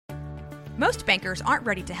Most bankers aren't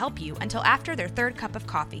ready to help you until after their third cup of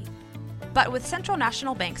coffee. But with Central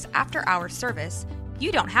National Bank's after-hours service,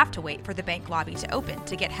 you don't have to wait for the bank lobby to open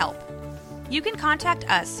to get help. You can contact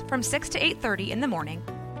us from 6 to 8:30 in the morning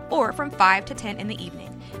or from 5 to 10 in the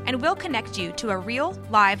evening, and we'll connect you to a real,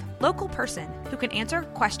 live, local person who can answer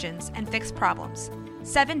questions and fix problems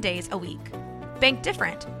 7 days a week. Bank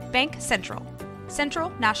different. Bank Central. Central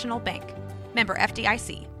National Bank. Member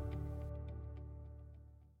FDIC.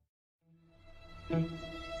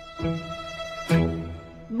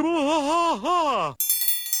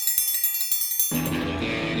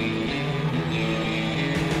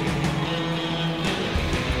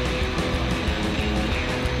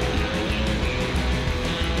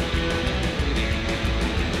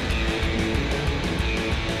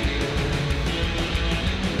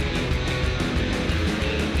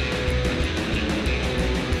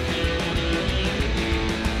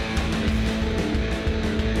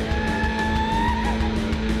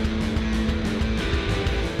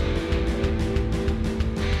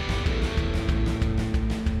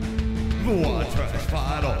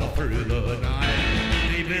 Through the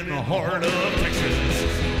night, deep in the heart of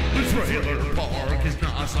Texas, the trailer park is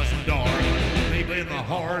nice and dark. Deep in the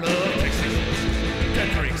heart of Texas,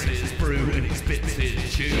 Jack drinks his brew and he spits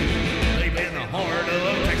his chew. Deep in the heart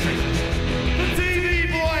of Texas, the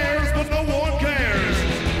TV blares but no one cares.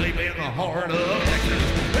 Deep in the heart of Texas,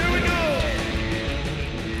 here we go.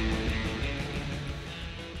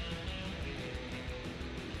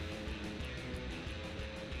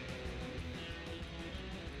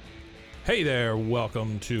 Hey there,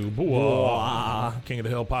 welcome to BWAAA, King of the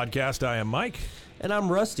Hill podcast. I am Mike. And I'm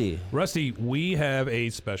Rusty. Rusty, we have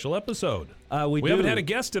a special episode. We haven't had a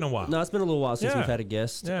guest in a while. No, it's been a little while since we've had a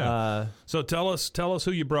guest. Yeah. So tell us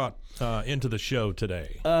who you brought into the show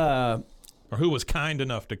today. Or who was kind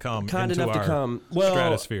enough to come into our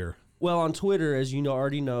stratosphere. Well, on Twitter, as you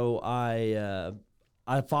already know, I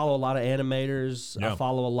follow a lot of animators. Yeah. I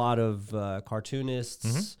follow a lot of cartoonists.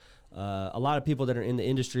 Mm-hmm. A lot of people that are in the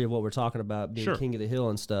industry of what we're talking about, being King of the Hill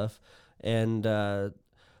and stuff. And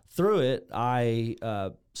through it, I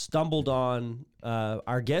stumbled on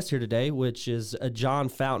our guest here today, which is John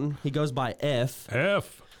Fountain. He goes by F.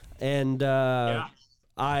 And I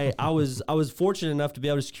was fortunate enough to be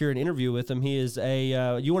able to secure an interview with him. He is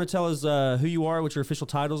a. You want to tell us who you are, what your official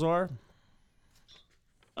titles are?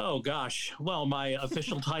 Oh gosh, well, my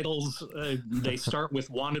official titles they start with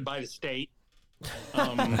wanted by the state.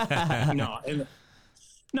 I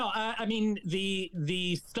mean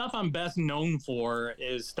the stuff I'm best known for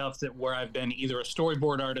is stuff where I've been either a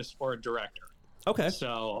storyboard artist or a director. Okay.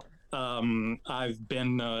 So I've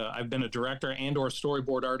been a director and or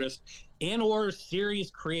storyboard artist and or series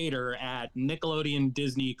creator at Nickelodeon,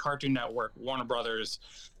 Disney, Cartoon Network, Warner Brothers,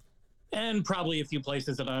 and probably a few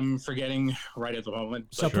places that I'm forgetting right at the moment.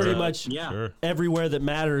 So pretty much everywhere that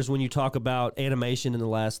matters when you talk about animation in the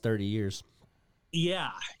last 30 years.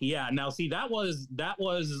 Yeah. Now, see, that was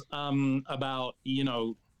about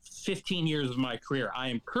 15 years of my career. I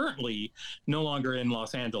am currently no longer in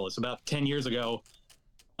Los Angeles. About 10 years ago,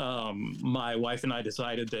 my wife and I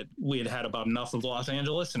decided that we had had about enough of Los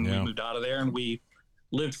Angeles, and we moved out of there, and we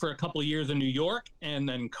lived for a couple of years in New York, and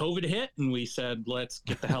then COVID hit, and we said, let's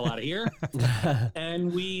get the hell out of here.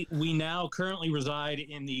 And we now currently reside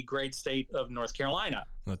in the great state of North Carolina.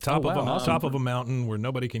 The top of a mountain where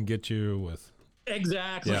nobody can get you with.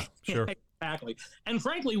 Exactly. Yeah, sure. Exactly. And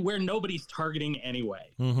frankly, where nobody's targeting anyway.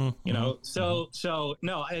 But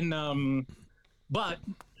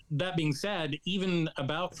that being said, even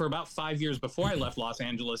for about 5 years before I left Los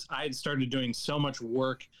Angeles, I had started doing so much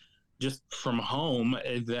work just from home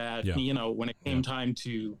that, when it came time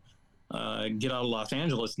to get out of Los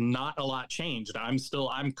Angeles, not a lot changed. I'm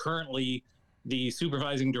currently the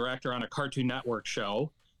supervising director on a Cartoon Network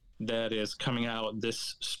show that is coming out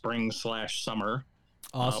this spring/summer.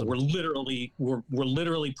 Awesome. We're literally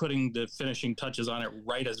putting the finishing touches on it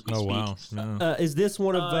right as we speak. Wow. No. Is this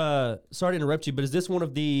one of sorry to interrupt you, but is this one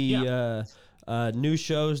of the new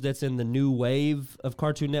shows that's in the new wave of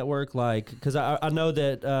Cartoon Network? Like, because I know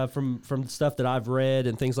that from stuff that I've read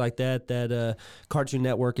and things like that Cartoon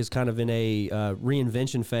Network is kind of in a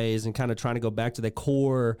reinvention phase and kind of trying to go back to the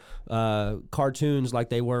core cartoons like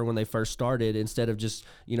they were when they first started, instead of just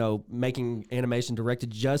making animation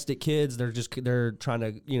directed just at kids. They're trying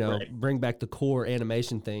to bring back the core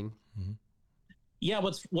animation thing. Mm-hmm. Yeah,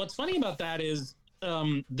 what's funny about that is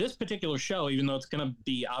this particular show, even though it's going to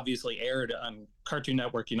be obviously aired on Cartoon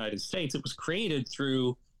Network United States, it was created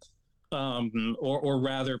through, or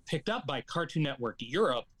rather picked up by Cartoon Network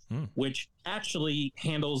Europe, which actually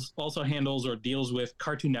handles or deals with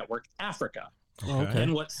Cartoon Network Africa. Okay.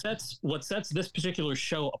 And what sets this particular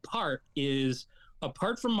show apart is,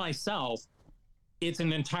 apart from myself, it's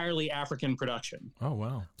an entirely African production. Oh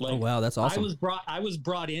wow! Oh wow, that's awesome. I was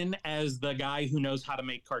brought in as the guy who knows how to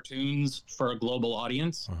make cartoons for a global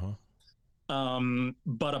audience.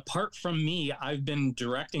 But apart from me, I've been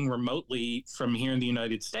directing remotely from here in the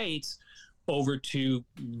United States over to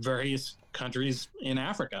various countries in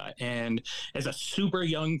Africa, and it's a super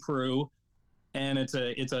young crew, and it's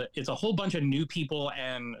a whole bunch of new people,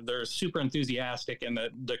 and they're super enthusiastic, and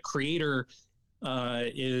the creator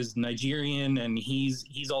is Nigerian, and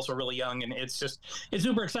he's also really young, and it's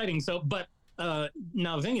super exciting. So, but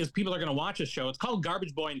now the thing is, people are going to watch this show. It's called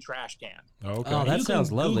Garbage Boy and Trash Can. Okay. Oh, that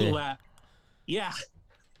sounds lovely. Google that. Yeah.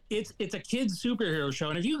 It's a kids superhero show,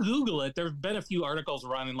 and if you Google it, there have been a few articles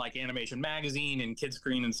run in like Animation Magazine and Kids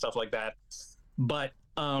Screen and stuff like that. But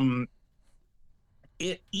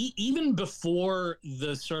even before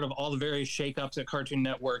the sort of all the various shakeups at Cartoon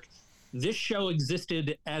Network, this show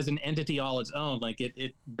existed as an entity all its own. Like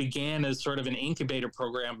it began as sort of an incubator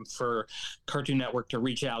program for Cartoon Network to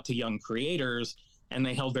reach out to young creators, and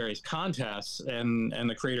they held various contests, and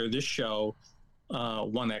the creator of this show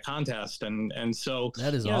won that contest, and so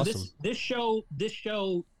that is awesome. This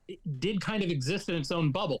show did kind of exist in its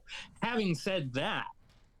own bubble. Having said that,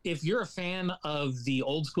 if you're a fan of the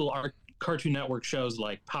old school Cartoon Network shows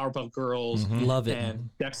like Powerpuff Girls, love it, and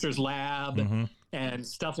Dexter's Lab, and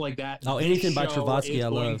stuff like that. Oh, anything by Travasky, I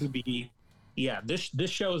love. This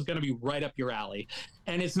show is going to be right up your alley,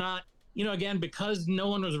 and it's not, again, because no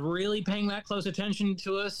one was really paying that close attention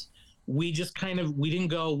to us. We just we didn't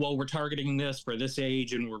go, well, we're targeting this for this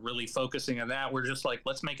age and we're really focusing on that. We're just like,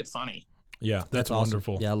 let's make it funny. Yeah, that's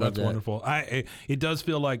wonderful. Awesome. Yeah, I love that. Wonderful. It does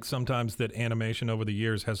feel like sometimes that animation over the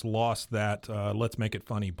years has lost that let's make it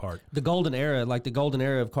funny part. The golden era, like the golden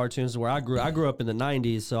era of cartoons, where I grew up in the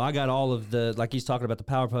 90s, so I got all of the, like he's talking about, the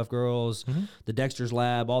Powerpuff Girls, the Dexter's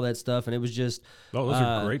Lab, all that stuff, and it was just... Oh, those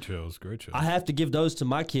are great shows, I have to give those to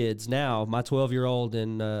my kids now, my 12-year-old,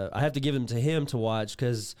 and I have to give them to him to watch,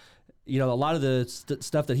 because... a lot of the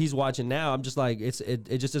stuff that he's watching now, I'm just like,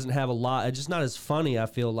 it just doesn't have a lot. It's just not as funny, I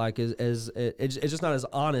feel like, it's just not as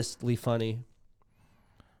honestly funny.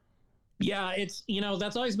 Yeah, it's,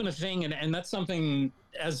 that's always been a thing. And that's something,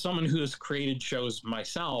 as someone who has created shows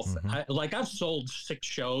myself, I've sold 6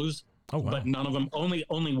 shows, but none of them, only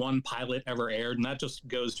one pilot ever aired. And that just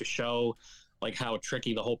goes to show like how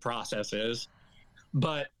tricky the whole process is.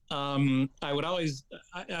 But I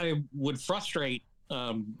would frustrate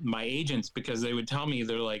my agents, because they would tell me,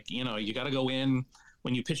 they're like, you got to go in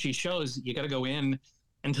when you pitch these shows, you got to go in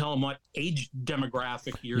and tell them what age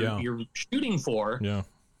demographic you're shooting for. Yeah.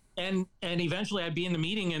 And eventually I'd be in the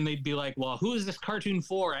meeting and they'd be like, well, who is this cartoon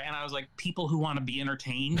for? And I was like, people who want to be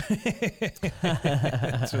entertained.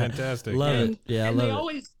 That's fantastic. Love it. Yeah, I love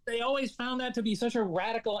it. They always found that to be such a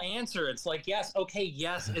radical answer. It's like, yes,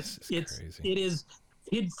 it is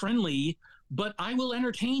kid friendly, but I will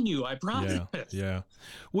entertain you. I promise. Yeah.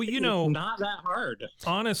 Well, it's not that hard.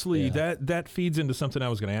 Honestly, that feeds into something I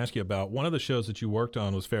was going to ask you about. One of the shows that you worked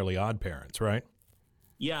on was Fairly Odd Parents, right?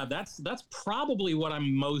 Yeah, that's probably what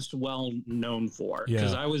I'm most well known for,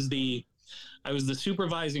 because I was the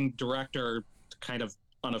supervising director, kind of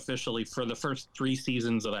unofficially, for the first 3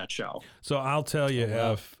 seasons of that show. So I'll tell you,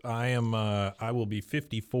 I will be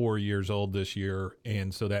 54 years old this year,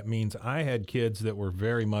 and so that means I had kids that were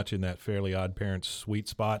very much in that Fairly Odd Parents sweet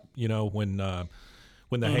spot. When the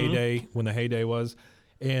heyday was.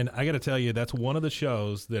 And I got to tell you, that's one of the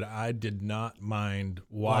shows that I did not mind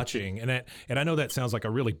watching. And I know that sounds like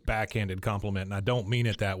a really backhanded compliment, and I don't mean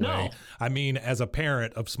it that way. I mean, as a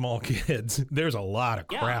parent of small kids, there's a lot of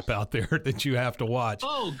crap out there that you have to watch.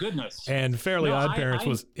 Oh, goodness. And Fairly Odd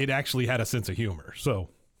Parents it actually had a sense of humor. So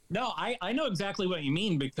no, I know exactly what you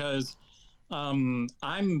mean, because I'm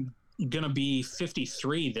going to be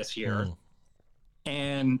 53 this year.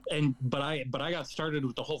 But I got started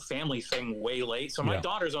with the whole family thing way late. So my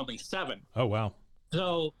daughter's only 7. Oh, wow.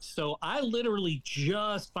 So I literally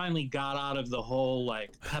just finally got out of the whole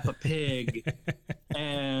like Peppa Pig.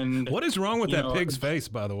 And what is wrong with that pig's face,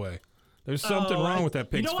 by the way? There's something wrong with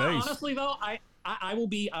that pig's face. Honestly though, I will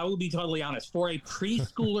be totally honest. For a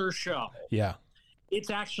preschooler show,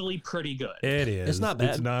 it's actually pretty good. It is. It's not bad.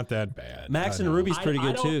 It's not that bad. Max and Ruby's pretty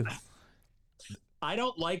good too. I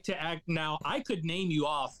don't like to act. Now, I could name you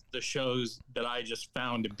off the shows that I just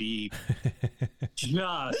found to be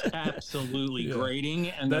just absolutely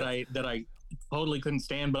grating, and that I totally couldn't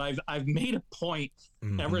stand. But I've made a point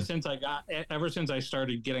ever since I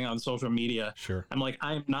started getting on social media. Sure. I'm like,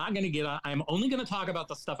 I'm not going to get on. I'm only going to talk about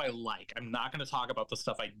the stuff I like. I'm not going to talk about the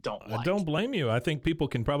stuff I don't like. I don't blame you. I think people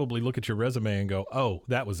can probably look at your resume and go, "Oh,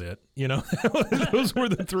 that was it." You know, those were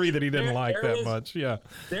the 3 that he didn't like that much. Yeah.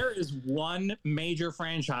 There is one major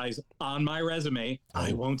franchise on my resume.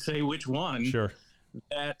 I won't say which one. Sure.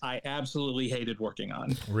 That I absolutely hated working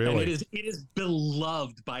on. Really? And it is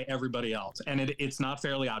beloved by everybody else, and it's not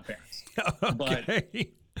Fairly Odd Parents.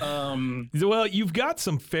 Okay. But well, you've got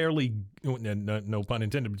some fairly, no pun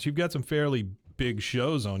intended, but you've got some fairly big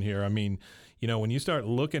shows on here. I mean, you know, when you start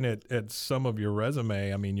looking at some of your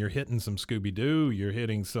resume, I mean, you're hitting some Scooby-Doo, you're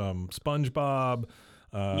hitting some SpongeBob.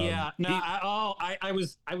 I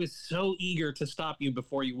was so eager to stop you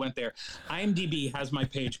before you went there. IMDb has my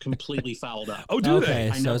page completely fouled up. Oh, do Okay,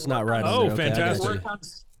 they? so it's not right. Oh, on there. Okay, fantastic.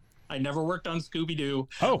 I never worked on Scooby-Doo.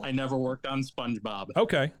 Oh. I never worked on SpongeBob.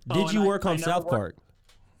 Okay. Did you work on South Park?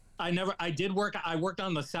 I worked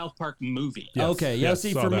on the South Park movie. Yes, Okay, yeah. yes,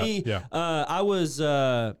 See, saw for that, me, yeah. I was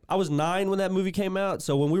 9 when that movie came out.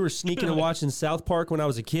 So when we were sneaking and watching South Park when I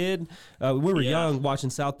was a kid, we were young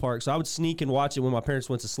watching South Park. So I would sneak and watch it when my parents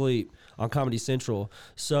went to sleep on Comedy Central.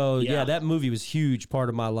 So yeah, that movie was a huge part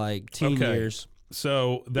of my teen years.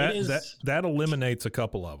 So that eliminates a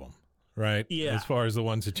couple of them, right? Yeah. As far as the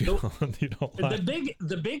ones that you don't like.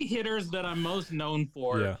 The big hitters that I'm most known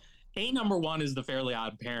for. Yeah. Number 1 is the Fairly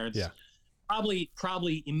Odd Parents. Yeah.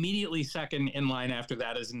 Probably immediately second in line after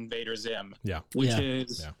that is Invader Zim. Yeah. Which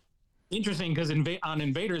is interesting because on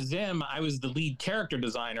Invader Zim, I was the lead character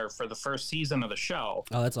designer for the first season of the show.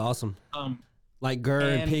 Oh, that's awesome. Like Gurr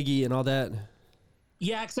and Piggy and all that.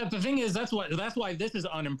 Yeah, except the thing is, that's why this is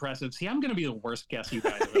unimpressive. See, I'm going to be the worst guest you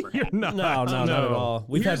guys have ever had. No, not at all.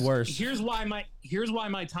 We've had worse. Here's why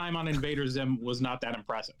my time on Invader Zim was not that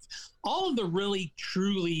impressive. All of the really,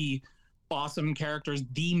 truly awesome characters,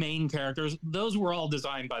 the main characters, those were all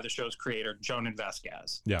designed by the show's creator, Jonan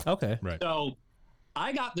Vasquez. Yeah. Okay. Right. So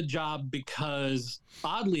I got the job because,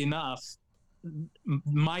 oddly enough,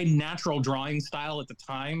 my natural drawing style at the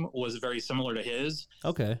time was very similar to his.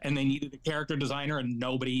 Okay. And they needed a character designer, and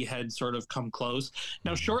nobody had sort of come close.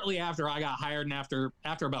 Now, shortly after I got hired, and after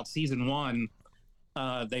about season 1,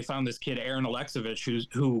 they found this kid, Aaron Alexovich,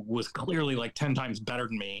 who was clearly like 10 times better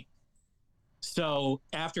than me. So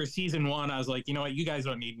after season 1, I was like, you know what, you guys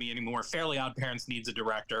don't need me anymore. Fairly Odd Parents needs a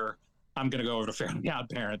director. I'm going to go over to Fairly Odd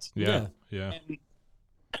Parents. Yeah.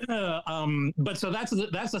 But so that's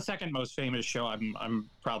the second most famous show I'm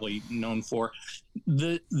probably known for.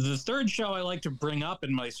 The third show I like to bring up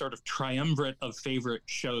in my sort of triumvirate of favorite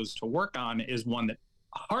shows to work on is one that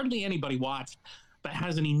hardly anybody watched, but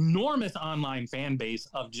has an enormous online fan base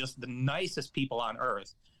of just the nicest people on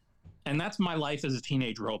earth. And that's My Life as a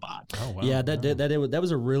Teenage Robot. Oh, wow. Yeah, that was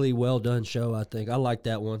a really well done show. I think I liked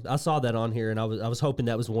that one. I saw that on here, and I was hoping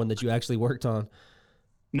that was one that you actually worked on.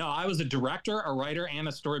 No, I was a director, a writer, and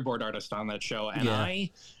a storyboard artist on that show. And I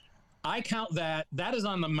count that is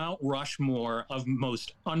on the Mount Rushmore of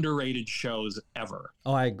most underrated shows ever.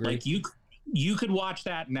 Oh, I agree. Like you could watch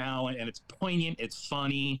that now, and it's poignant, it's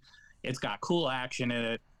funny, it's got cool action in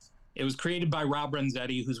it. It was created by Rob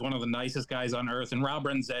Renzetti, who's one of the nicest guys on earth. And Rob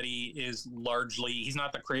Renzetti is he's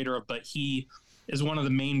not the creator of, but he is one of the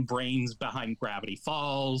main brains behind Gravity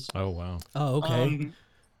Falls. Oh, wow. Oh, okay.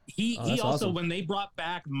 He also, awesome. when they brought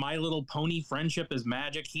back My Little Pony: Friendship is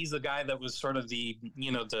Magic, he's the guy that was sort of the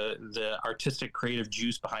artistic creative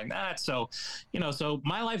juice behind that. So, so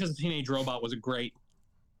My Life as a Teenage Robot was a great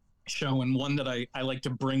show, and one that I like to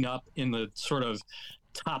bring up in the sort of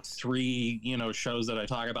top 3, shows that I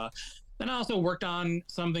talk about. Then I also worked on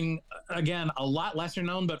something, again, a lot lesser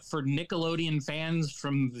known, but for Nickelodeon fans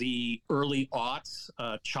from the early aughts,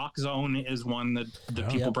 Chalk Zone is one that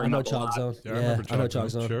people bring up a lot. Zone. Yeah, I know Chalk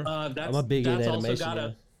Zone. Sure. I'm a big into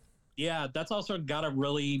animation. That's also got a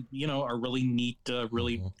really, a really neat,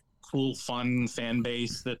 really cool, fun fan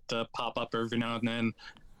base that pop up every now and then.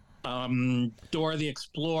 Dora the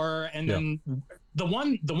Explorer, and then the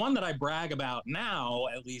one that I brag about now,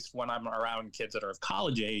 at least when I'm around kids that are of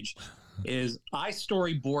college age, is I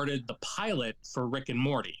storyboarded the pilot for Rick and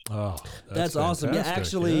Morty. Oh, that's awesome. Yeah,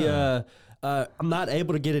 actually, I'm not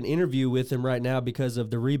able to get an interview with him right now because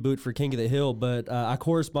of the reboot for King of the Hill, but I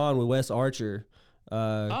correspond with Wes Archer.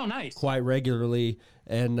 Nice. Quite regularly,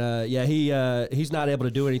 and he's not able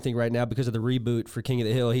to do anything right now because of the reboot for King of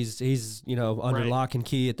the Hill. He's under lock and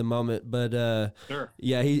key at the moment, but sure.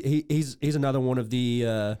 Yeah, he's another one of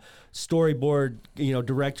the storyboard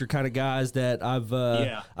director kind of guys that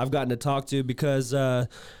I've gotten to talk to because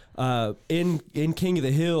in King of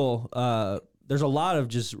the Hill there's a lot of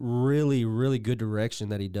just really, really good direction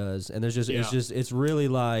that he does, and there's just it's really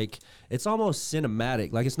like it's almost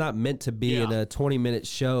cinematic. Like it's not meant to be in a 20-minute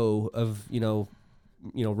show of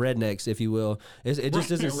rednecks, if you will. It just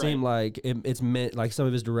doesn't seem like it's meant, like some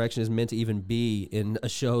of his direction is meant to even be in a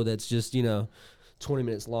show that's just 20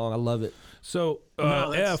 minutes long. I love it. So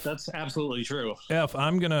that's absolutely true.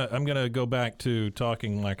 I'm gonna go back to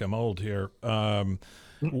talking like I'm old here.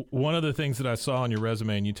 One of the things that I saw on your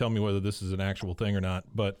resume, and you tell me whether this is an actual thing or not,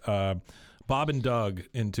 but Bob and Doug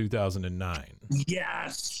in 2009.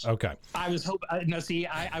 Yes. Okay. I was hoping.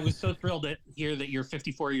 I was so thrilled to hear that you're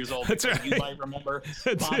 54 years old. That's right. You might remember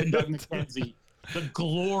Bob and Doug McKenzie. The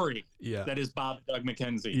glory that is Bob and Doug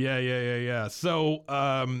McKenzie. Yeah. So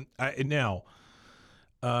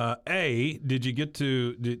did you get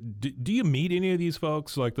to? Do you meet any of these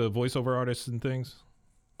folks, like the voiceover artists and things?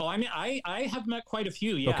 Oh, I mean, I have met quite a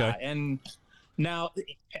few. Yeah. Okay. And now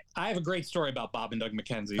I have a great story about Bob and Doug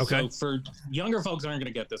McKenzie. Okay. So for younger folks aren't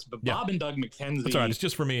going to get this, but Bob and Doug McKenzie. That's all right. It's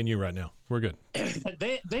just for me and you right now. We're good.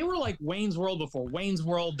 They were like Wayne's World before Wayne's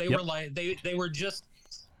World. They were like they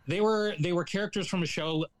were characters from a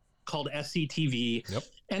show called SCTV. Yep.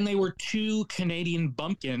 And they were two Canadian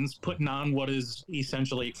bumpkins putting on what is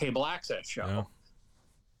essentially a cable access show.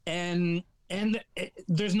 Yeah. And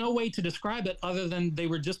there's no way to describe it other than they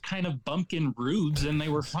were just kind of bumpkin rubes, and they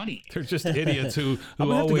were funny. They're just idiots who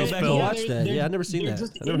go always back and watch that. Yeah, I've never seen that.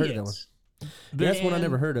 I never heard of that one. That's one I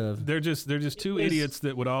never heard of. They're just two idiots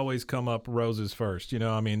that would always come up roses first.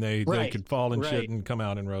 I mean, they could fall in shit and come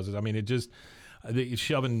out in roses. I mean, it just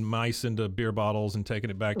shoving mice into beer bottles and taking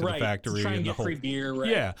it back to the factory trying and to the get whole free beer. Right.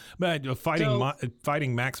 Yeah, but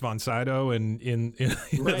fighting Max von Sydow in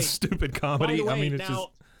that stupid comedy. By the way, I mean, it's just.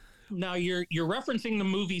 Now you're referencing the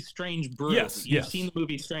movie Strange Brew. Yes, You've seen the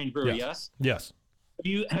movie Strange Brew, yes? Yes.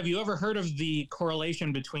 Have you ever heard of the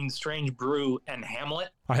correlation between Strange Brew and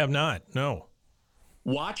Hamlet? I have not. No.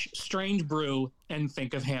 Watch Strange Brew and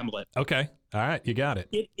think of Hamlet. Okay. All right. You got it.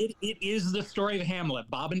 It is the story of Hamlet.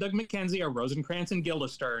 Bob and Doug McKenzie are Rosencrantz and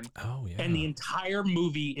Guildenstern. Oh, yeah. And the entire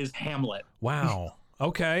movie is Hamlet. Wow.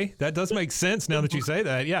 Okay. That does make sense now that you say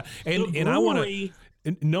that. Yeah. And I want to,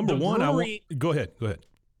 number one, go ahead.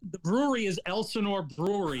 The brewery is Elsinore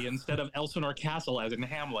Brewery instead of Elsinore Castle as in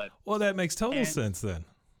Hamlet. Well, that makes total sense then.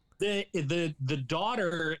 The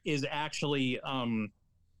daughter is actually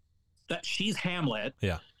that she's Hamlet.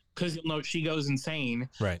 Yeah. Because you'll note she goes insane.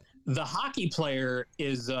 Right. The hockey player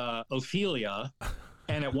is Ophelia.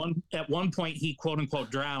 And at one point he quote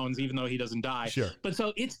unquote drowns, even though he doesn't die. Sure. But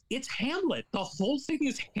so it's Hamlet. The whole thing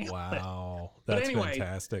is Hamlet. Wow, that's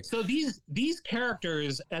fantastic. So these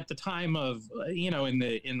characters at the time of in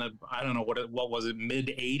the I don't know what was it, mid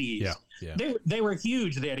 '80s. Yeah. They were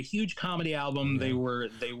huge. They had a huge comedy album. Yeah. They were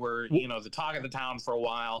the talk of the town for a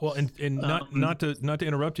while. Well, and not to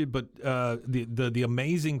interrupt you, but the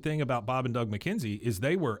amazing thing about Bob and Doug McKenzie is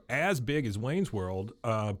they were as big as Wayne's World,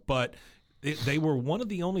 but. They were one of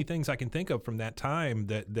the only things I can think of from that time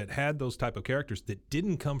that had those type of characters that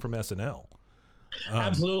didn't come from SNL.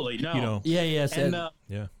 Absolutely, no. Yes, and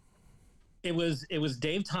yeah. It was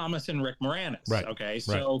Dave Thomas and Rick Moranis. Right. Okay,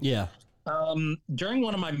 so yeah. During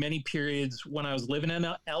one of my many periods when I was living in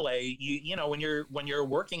LA, when you're a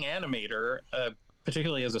working animator,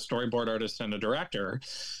 particularly as a storyboard artist and a director,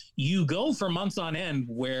 you go for months on end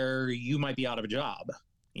where you might be out of a job.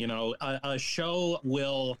 A show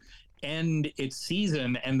will end its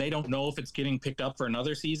season and they don't know if it's getting picked up for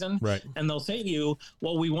another season. Right. And they'll say to you,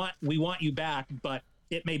 well, we want you back, but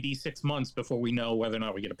it may be 6 months before we know whether or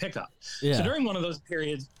not we get a pickup. Yeah. So during one of those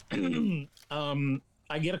periods, I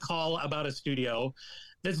get a call about a studio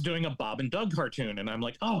that's doing a Bob and Doug cartoon. And I'm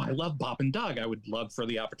like, oh, I love Bob and Doug. I would love for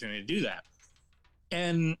the opportunity to do that.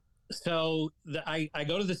 And so I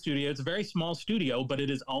go to the studio. It's a very small studio, but it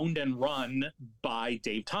is owned and run by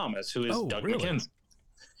Dave Thomas, who is Doug McKenzie.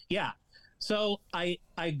 Yeah. So I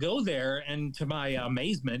go there, and to my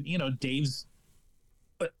amazement, Dave's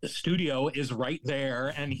studio is right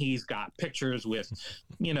there, and he's got pictures with,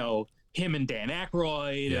 him and Dan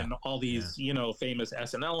Aykroyd and all these, famous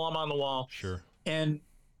SNL alum on the wall. Sure. And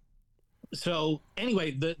so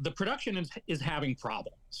anyway, the production is having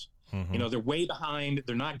problems. Mm-hmm. They're way behind.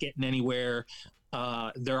 They're not getting anywhere.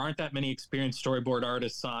 There aren't that many experienced storyboard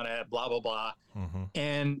artists on it, blah, blah, blah. Mm-hmm.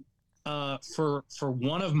 And for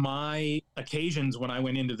one of my occasions when I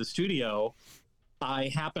went into the studio,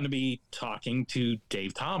 I happened to be talking to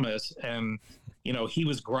Dave Thomas, and he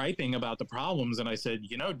was griping about the problems, and I said,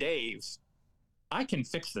 Dave, I can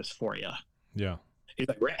fix this for you. Yeah. He's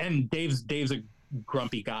like, and Dave's a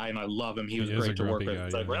grumpy guy, and I love him. He was great to work with.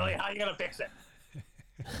 It's like, really, how are you gonna fix it?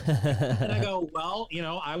 And I go, well,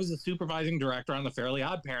 I was a supervising director on the Fairly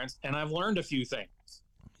Odd Parents, and I've learned a few things.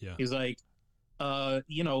 Yeah. He's like, a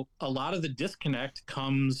lot of the disconnect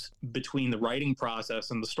comes between the writing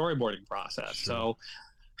process and the storyboarding process. Sure. So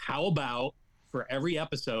how about for every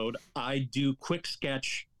episode, I do quick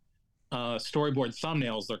sketch storyboard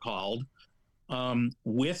thumbnails, they're called,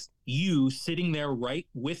 with you sitting there right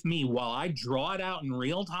with me while I draw it out in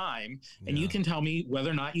real time, and you can tell me whether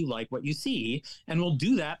or not you like what you see, and we'll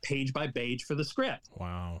do that page by page for the script.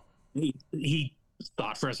 Wow. He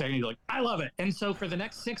thought for a second, he's like, I love it. And so for the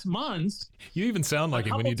next 6 months, You even sound like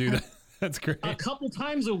it when you do that. That's great. a couple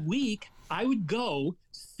times a week, I would go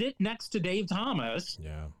sit next to Dave Thomas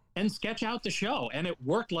and sketch out the show, and it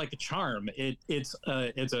worked like a charm. It's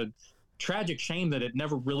a tragic shame that it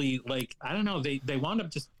never really, I don't know, they wound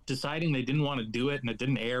up just deciding they didn't want to do it, and it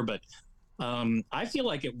didn't air. But I feel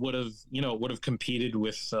like it would have competed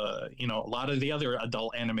with a lot of the other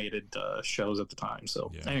adult animated shows at the time.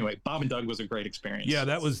 So anyway, Bob and Doug was a great experience. Yeah,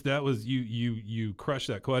 that was you crushed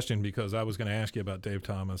that question, because I was going to ask you about Dave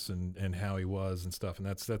Thomas and how he was and stuff, and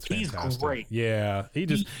that's fantastic. He's great. Yeah,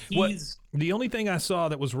 the only thing I saw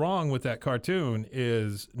that was wrong with that cartoon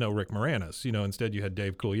is no Rick Moranis. Instead you had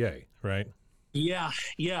Dave Coulier, right? Yeah.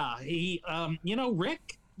 He,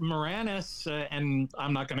 Rick Moranis, and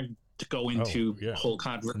I'm not going to go into whole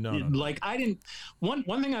controversy. No. I didn't. One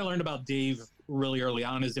thing I learned about Dave really early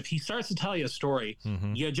on is if he starts to tell you a story,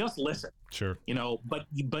 you just listen. Sure. But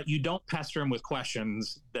you don't pester him with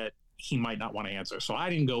questions that he might not want to answer. So I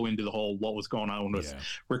didn't go into the whole what was going on with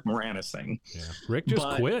Rick Moranis thing. Yeah. Rick just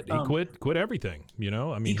quit. He quit everything.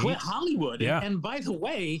 He quit Hollywood. Yeah. And by the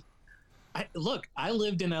way, I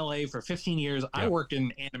lived in LA for 15 years. I worked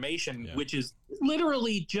in animation, which is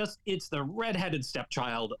literally it's the redheaded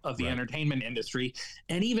stepchild of the entertainment industry.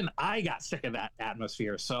 And even I got sick of that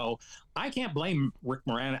atmosphere. So I can't blame Rick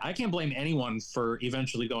Moranis. I can't blame anyone for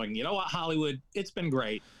eventually going, you know what, Hollywood, it's been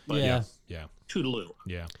great. But yeah. toodaloo.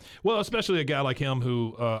 Yeah. Well, especially a guy like him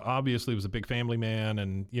who obviously was a big family man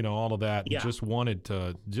and, all of that. And just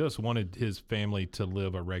wanted his family to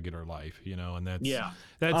live a regular life, and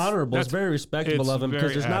that's honorable. It's very respectable of him,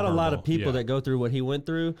 because there's not a lot of people that go through what he went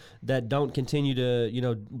through that don't continue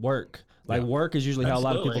to, work. Work is usually how a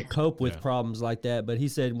lot of people cope with problems like that. But he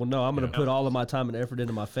said, well, no, I'm going to put all of my time and effort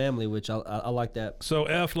into my family, which I like that. So,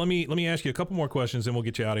 F, let me ask you a couple more questions, and we'll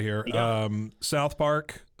get you out of here. Yeah. South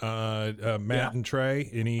Park, Matt and Trey,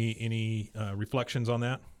 any reflections on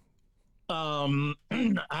that?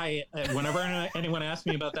 Whenever anyone asks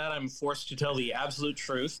me about that, I'm forced to tell the absolute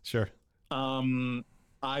truth. Sure.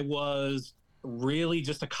 I was really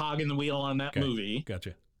just a cog in the wheel on that movie.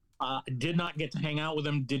 Gotcha. Did not get to hang out with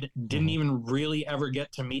them. Didn't even really ever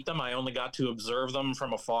get to meet them. I only got to observe them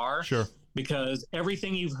from afar. Sure. Because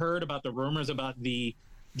everything you've heard about the rumors about the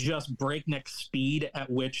just breakneck speed at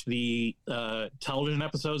which the television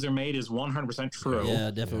episodes are made is 100% true.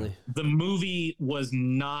 Yeah, definitely. The movie was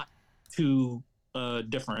not too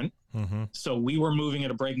different. So we were moving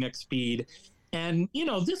at a breakneck speed. And,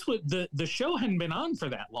 this was the show hadn't been on for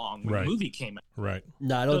that long when the movie came out. Right.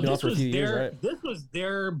 No, it only been on for a few years, right? This was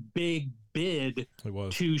their big bid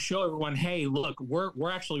to show everyone, hey, look, we're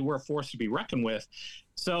a force to be reckoned with.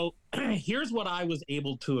 So here's what I was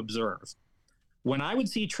able to observe. When I would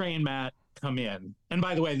see Trey and Matt come in, and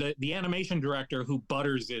by the way, the animation director who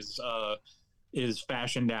Butters is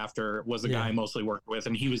fashioned after was the guy I mostly worked with,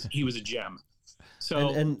 and he was a gem. So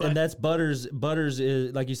and that's Butters. Butters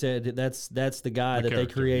is, like you said, that's the guy that they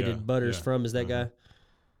created Butters from. Is that guy?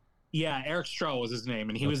 Yeah, Eric Stroh was his name,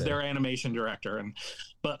 and he was their animation director.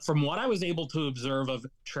 But from what I was able to observe of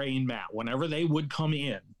Trey and Matt, whenever they would come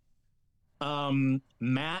in,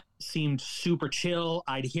 Matt seemed super chill.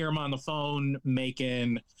 I'd hear him on the phone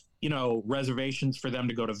making, reservations for them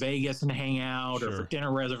to go to Vegas and hang out, or for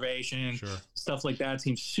dinner reservations, stuff like that.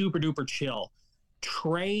 Seemed super duper chill.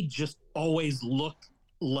 Trey just always looked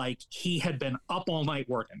like he had been up all night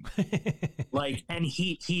working. And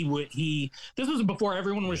this was before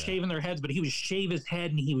everyone was shaving their heads, but he would shave his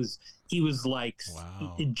head, and he was like,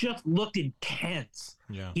 it just looked intense.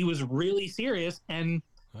 Yeah. He was really serious. And,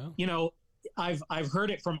 I've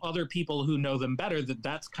heard it from other people who know them better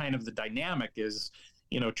that's kind of the dynamic is,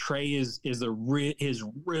 Trey is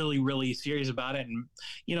really, really serious about it. And,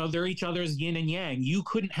 they're each other's yin and yang. You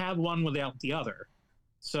couldn't have one without the other.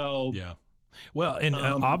 So, yeah. Well, and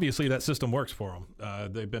obviously that system works for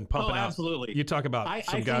them. They've been pumping out. Absolutely. You talk about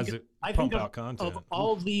some guys that pump out content. Of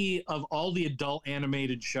all the adult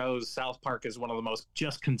animated shows, South Park is one of the most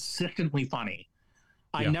just consistently funny.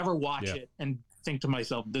 I never watch it and think to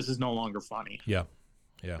myself, this is no longer funny. Yeah.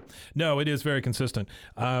 Yeah. No, it is very consistent.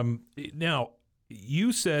 Now,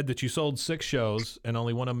 You said that you sold 6 shows and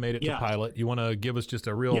only one of them made it to pilot. You want to give us just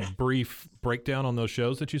a real brief breakdown on those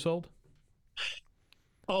shows that you sold?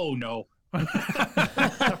 Oh, no. That's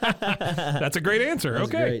a great answer. That's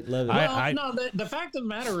okay. Great. Love it. Well, no, the fact of the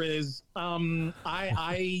matter is,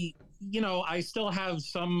 I still have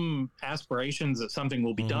some aspirations that something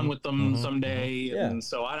will be done with them someday. And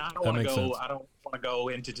so I don't want to go, I don't want to go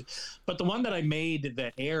into, but the one that I made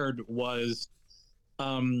that aired was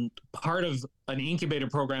part of an incubator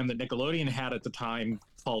program that Nickelodeon had at the time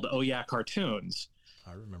called Oh Yeah Cartoons.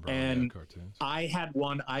 I remember cartoons. I had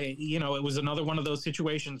one. It was another one of those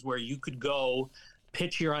situations where you could go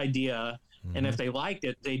pitch your idea, and if they liked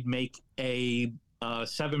it, they'd make a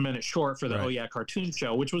 7-minute short for the Oh Yeah Cartoon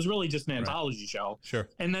show, which was really just an anthology show. Sure.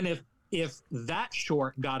 And then if that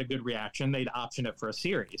short got a good reaction, they'd option it for a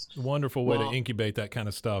series. Wonderful way to incubate that kind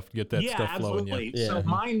of stuff, get that stuff flowing. Absolutely. Yeah, So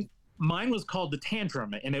mine was called The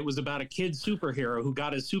Tantrum, and it was about a kid superhero who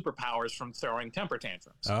got his superpowers from throwing temper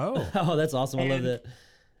tantrums. Oh, that's awesome. I love that.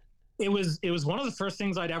 It was one of the first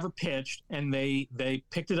things I'd ever pitched, and they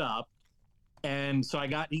picked it up. And so I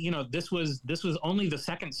got, this was only the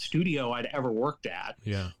second studio I'd ever worked at.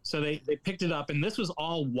 Yeah. So they picked it up, and this was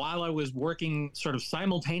all while I was working sort of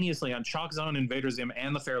simultaneously on Chalk Zone, Invader Zim,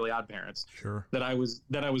 and The Fairly Odd Parents. Sure. That I was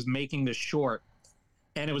making this short.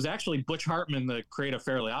 And it was actually Butch Hartman, the creator of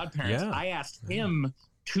Fairly Odd Parents. I asked him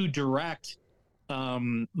to direct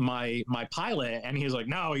my pilot, and he was like,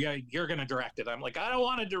 "No, you're going to direct it." I'm like, "I don't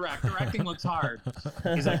want to direct. Directing looks hard."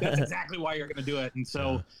 He's like, "That's exactly why you're going to do it." And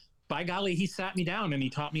so, by golly, he sat me down and he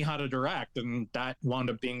taught me how to direct, and that wound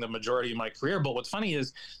up being the majority of my career. But what's funny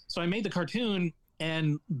is, so I made the cartoon,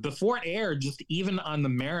 and before it aired, just even on the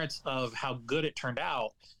merits of how good it turned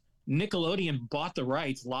out, Nickelodeon bought the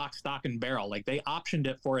rights lock, stock, and barrel. Like, they optioned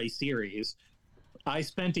it for a series. I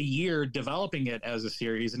spent a year developing it as a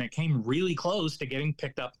series, and it came really close to getting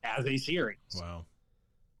picked up as a series. Wow.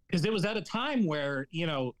 Because it was at a time where,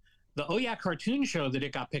 the Oh Yeah Cartoon show that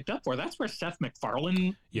it got picked up for, that's where Seth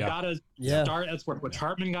MacFarlane got his start. That's where Butch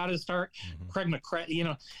Hartman got his start. Craig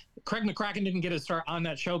McCracken didn't get his start on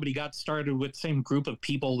that show, but he got started with the same group of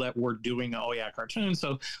people that were doing Oh Yeah Cartoon.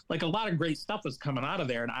 So, like, a lot of great stuff was coming out of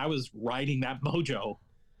there, and I was riding that mojo.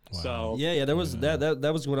 Wow. So there was that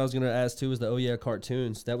was what I was going to ask too, was the Oh Yeah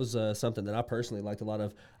Cartoons. That was something that I personally liked a lot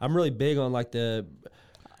of. I'm really big on like the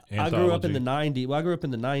anthology. I grew up in the 90s. Well, I grew up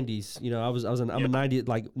in the 90s. I'm a 90,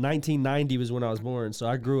 like 1990 was when I was born. So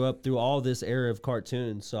I grew up through all this era of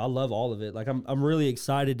cartoons. So I love all of it. Like I'm really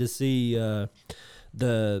excited to see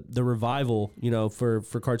the revival, for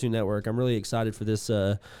Cartoon Network. I'm really excited for this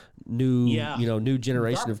new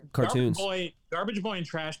generation of cartoons. Garbage Boy and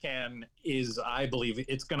Trash Can is, I believe,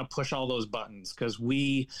 it's going to push all those buttons, because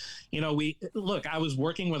I was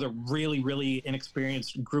working with a really, really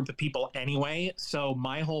inexperienced group of people anyway. So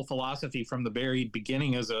my whole philosophy from the very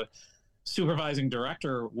beginning as a supervising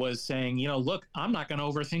director was saying, look, I'm not going to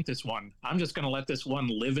overthink this one. I'm just going to let this one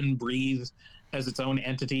live and breathe as its own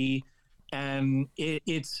entity. And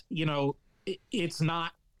it's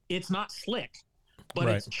not slick, but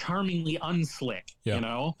it's charmingly unslick,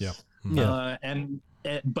 Yeah.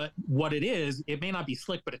 But what it is, it may not be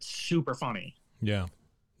slick, but it's super funny. Yeah.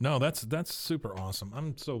 No, that's super awesome.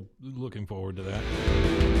 I'm so looking forward to that.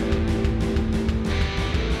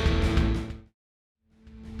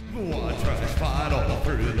 Watch us fight all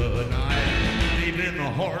through the night, deep in the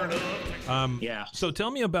heart of So tell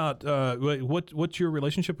me about what's your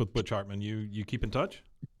relationship with Butch Hartman? You keep in touch?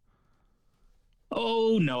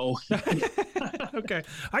 Oh no. Okay,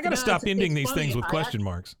 I got to stop ending these things with question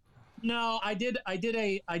marks. No, I did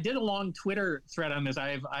a long Twitter thread on this.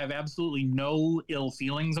 I have absolutely no ill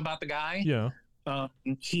feelings about the guy. Yeah.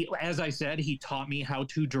 He, as I said, he taught me how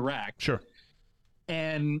to direct. Sure.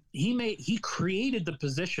 And he created the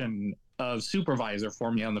position of supervisor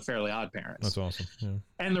for me on The Fairly Odd Parents. That's awesome.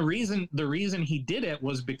 Yeah. And the reason he did it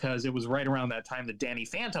was because it was right around that time that Danny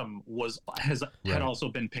Phantom had also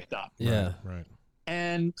been picked up. Yeah. Right.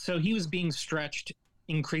 And so he was being stretched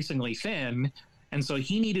increasingly thin. And so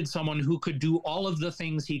he needed someone who could do all of the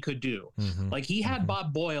things he could do. Like, he had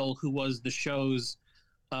Bob Boyle, who was the show's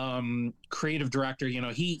creative director.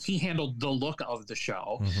 He handled the look of the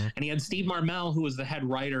show. And he had Steve Marmel, who was the head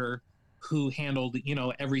writer, who handled,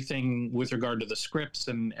 everything with regard to the scripts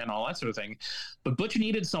and all that sort of thing. But Butch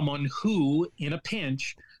needed someone who, in a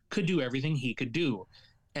pinch, could do everything he could do.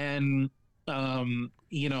 And, I'm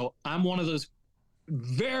one of those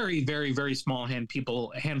very, very, very small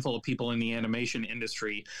handful of people in the animation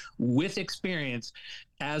industry with experience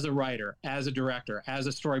as a writer, as a director, as a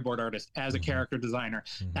storyboard artist, as a character designer,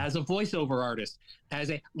 as a voiceover artist,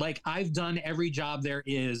 I've done every job there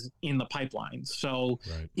is in the pipeline. So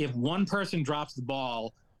if one person drops the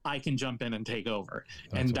ball, I can jump in and take over.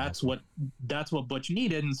 That's what Butch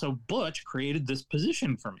needed. And so Butch created this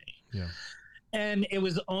position for me. Yeah. And it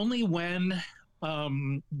was only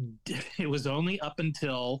up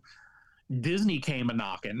until Disney came a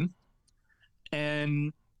knocking,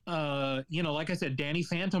 and like I said, Danny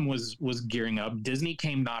Phantom was gearing up. Disney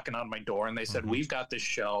came knocking on my door, and they said, "We've got this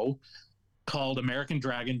show called American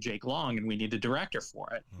Dragon Jake Long, and we need a director for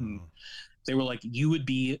it." And they were like, "You would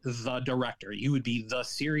be the director. You would be the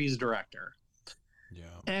series director." Yeah.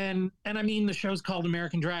 And I mean, the show's called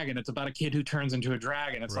American Dragon. It's about a kid who turns into a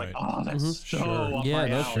dragon. It's like, oh, that's so up my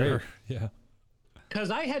alley. Sure. Yeah. Because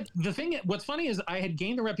what's funny is I had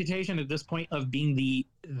gained the reputation at this point of being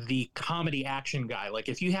the comedy action guy. Like,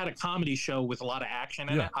 if you had a comedy show with a lot of action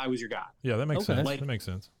in it, I was your guy. Yeah, that makes sense. That makes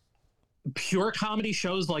sense. Pure comedy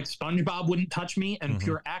shows like SpongeBob wouldn't touch me, and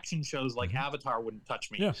pure action shows like Avatar wouldn't touch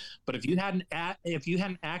me. Yeah. But if you had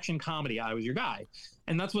an action comedy, I was your guy,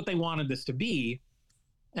 and that's what they wanted this to be.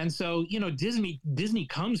 And so, Disney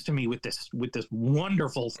comes to me with this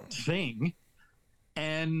wonderful thing.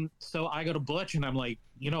 And so I go to Butch and I'm like,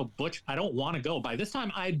 Butch, I don't want to go. By this time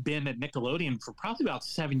I'd been at Nickelodeon for probably about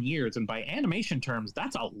 7 years. And by animation terms,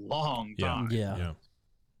 that's a long time. Yeah.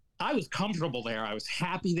 I was comfortable there. I was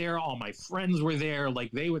happy there. All my friends were there.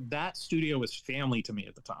 Like that studio was family to me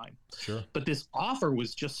at the time. Sure. But this offer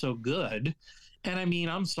was just so good. And I mean,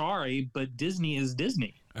 I'm sorry, but Disney is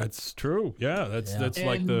Disney. That's true. Yeah, that's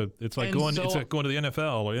like going to the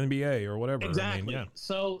NFL or NBA or whatever. Exactly. I mean,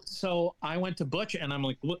 So I went to Butch and I'm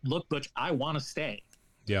like, look, Butch, I want to stay.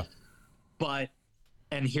 Yeah.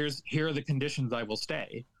 And here are the conditions I will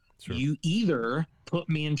stay. Sure. You either put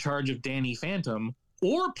me in charge of Danny Phantom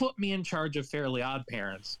or put me in charge of Fairly Odd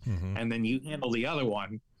Parents, and then you handle the other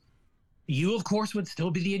one. You, of course, would still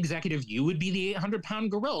be the executive. You would be the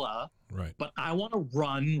 800-pound gorilla. Right. But I want to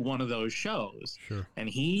run one of those shows. Sure. And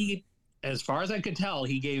he, as far as I could tell,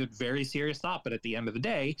 he gave it very serious thought. But at the end of the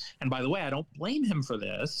day, and by the way, I don't blame him for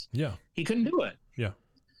this. Yeah. He couldn't do it. Yeah.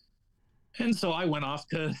 And so I went off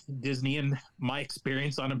to Disney, and my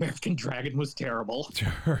experience on American Dragon was terrible.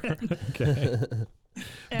 Sure. Okay.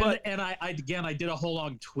 And I did a whole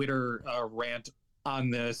long Twitter rant on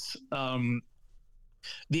this.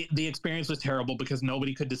 The experience was terrible because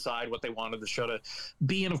nobody could decide what they wanted the show to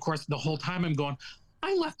be. And of course, the whole time I'm going,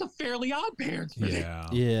 I left the Fairly Odd Parents for this.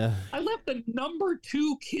 Yeah. I left the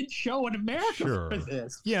 #2 kids show in America for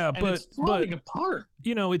this. Yeah, and but it's falling apart.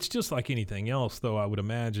 It's just like anything else, though. I would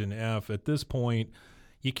imagine, at this point,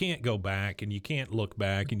 you can't go back and you can't look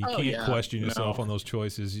back and you can't question yourself on those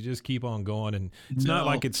choices. You just keep on going, and it's not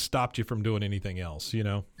like it stopped you from doing anything else,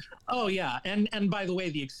 Oh yeah, and by the way,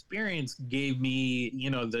 the experience gave me,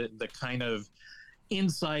 the kind of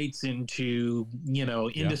insights into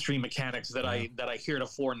industry mechanics that I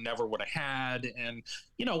heretofore never would have had. And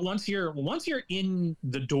once you're in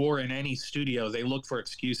the door in any studio, they look for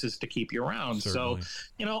excuses to keep you around. Certainly.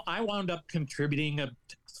 So I wound up contributing a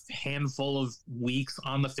handful of weeks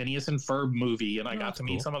on the Phineas and Ferb movie, and I got to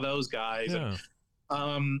meet some of those guys. Yeah.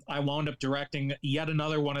 And I wound up directing yet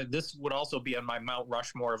another one. This would also be on my Mount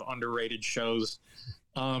Rushmore of underrated shows.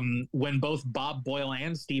 When both Bob Boyle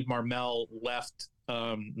and Steve Marmel left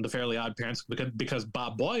the Fairly Odd Parents because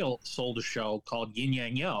Bob Boyle sold a show called Yin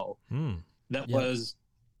Yang Yo that was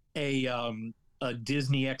a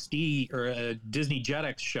Disney XD or a Disney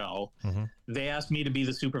Jetix show. They asked me to be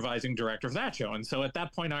the supervising director of that show. And so at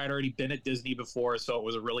that point I had already been at Disney before, so it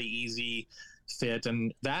was a really easy fit,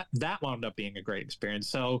 and that wound up being a great experience.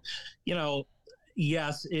 So,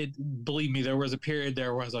 yes, believe me, there was a period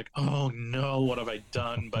there where I was like, oh no, what have I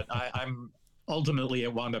done? But I'm ultimately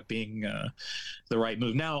it wound up being the right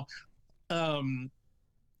move. Now,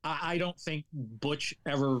 I don't think Butch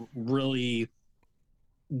ever really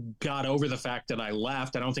got over the fact that I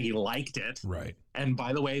left. I don't think he liked it. Right. And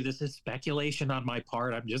by the way, this is speculation on my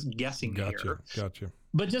part. I'm just guessing here. Gotcha.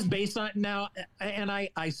 But just based on now, and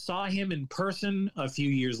I saw him in person a few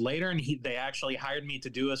years later, and they actually hired me to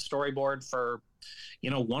do a storyboard for,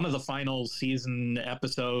 one of the final season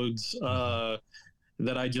episodes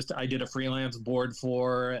that I did a freelance board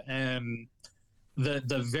for. And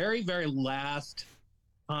the very, very last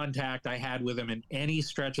contact I had with him in any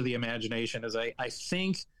stretch of the imagination is I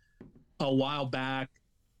think a while back,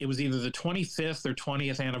 it was either the 25th or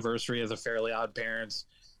 20th anniversary of the Fairly Odd Parents,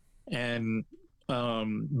 and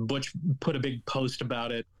Butch put a big post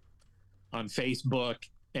about it on Facebook,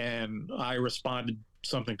 and I responded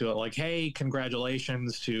something to it like, "Hey,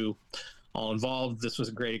 congratulations to all involved. This was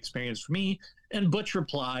a great experience for me." And Butch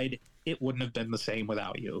replied, "It wouldn't have been the same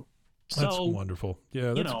without you." That's So wonderful.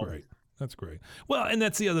 Yeah, that's great. That's great. Well, and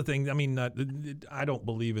that's the other thing. I mean, I don't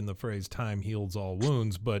believe in the phrase "time heals all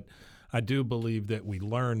wounds," but I do believe that we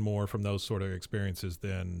learn more from those sort of experiences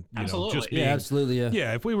than just being. Yeah, absolutely. Yeah.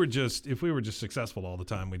 Yeah, if we were just successful all the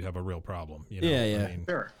time, we'd have a real problem. Yeah. I mean,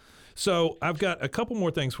 sure. So I've got a couple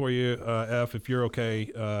more things for you, F, if you're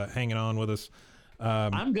okay hanging on with us.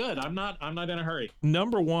 I'm good. I'm not in a hurry.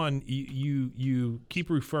 Number one, you keep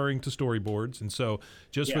referring to storyboards, and so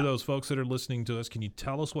just for those folks that are listening to us, can you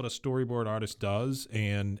tell us what a storyboard artist does,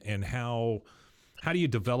 and how do you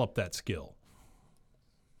develop that skill?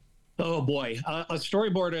 Oh boy, a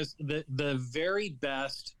storyboard is the very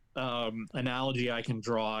best analogy I can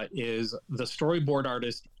draw is the storyboard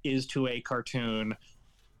artist is to a cartoon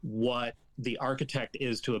what the architect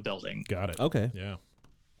is to a building. Got it. Okay. Yeah.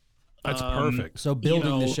 That's perfect. So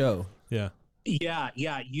building the show. Yeah. Yeah.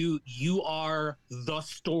 You are the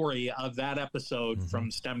story of that episode from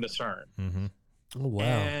stem to stern. Mm-hmm. Oh wow.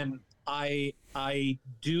 And I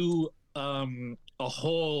do a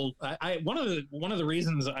whole. One of the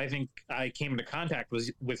reasons I think I came into contact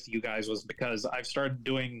with you guys was because I've started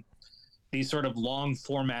doing these sort of long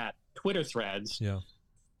format Twitter threads. Yeah.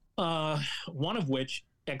 One of which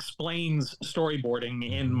explains storyboarding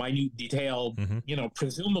in minute detail,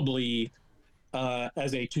 presumably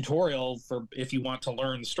as a tutorial for if you want to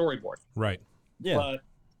learn storyboarding. Right. Yeah.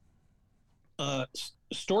 But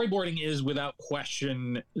storyboarding is without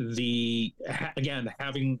question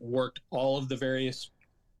having worked all of the various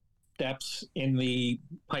steps in the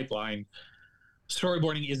pipeline,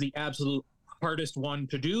 storyboarding is the absolute hardest one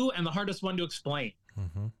to do and the hardest one to explain.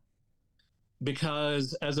 Mm-hmm.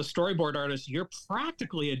 Because as a storyboard artist, you're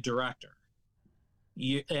practically a director.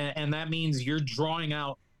 And that means you're drawing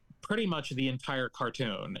out pretty much the entire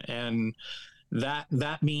cartoon. And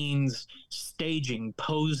that means staging,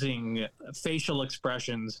 posing, facial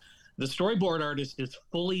expressions. The storyboard artist is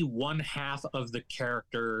fully one half of the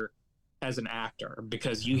character as an actor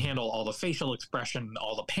because you handle all the facial expression,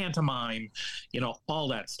 all the pantomime, all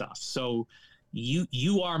that stuff. So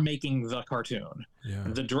you are making the cartoon. Yeah.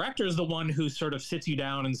 The director is the one who sort of sits you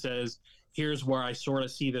down and says, "Here's where I sort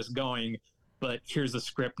of see this going, but here's the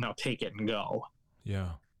script. Now take it and go."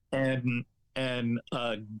 Yeah. And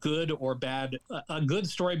a good or bad, a good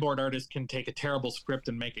storyboard artist can take a terrible script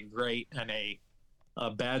and make it great, and a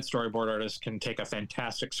bad storyboard artist can take a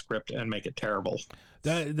fantastic script and make it terrible.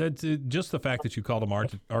 That's just the fact that you call them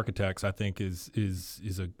architects, I think, is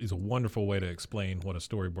a wonderful way to explain what a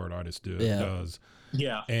storyboard artist does.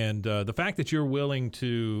 Yeah. And the fact that you're willing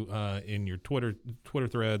to, in your Twitter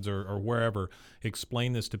threads or wherever,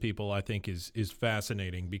 explain this to people, I think is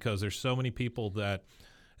fascinating because there's so many people that,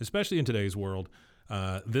 especially in today's world,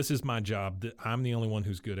 this is my job. I'm the only one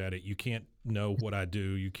who's good at it. You can't know what I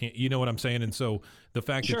do. You can't, you know what I'm saying? And so the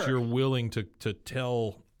fact that you're willing to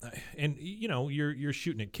tell, and you're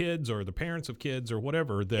shooting at kids or the parents of kids or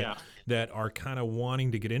whatever that are kind of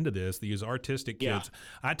wanting to get into this, these artistic kids.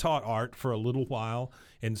 I taught art for a little while.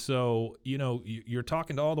 And so, you're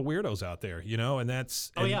talking to all the weirdos out there, and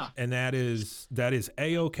that's, and that is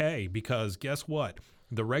A-okay, because guess what?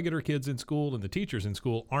 The regular kids in school and the teachers in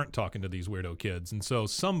school aren't talking to these weirdo kids. And so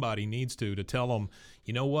somebody needs to tell them,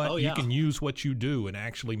 you know what, you can use what you do and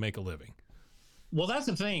actually make a living. Well, that's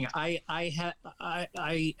the thing. I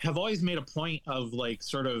have always made a point of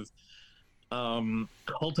sort of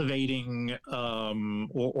cultivating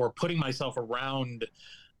or putting myself around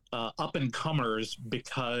up and comers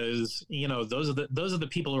because, those are the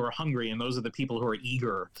people who are hungry and those are the people who are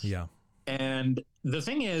eager. Yeah. And the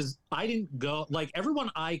thing is, I didn't go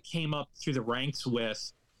everyone I came up through the ranks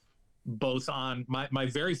with, both on my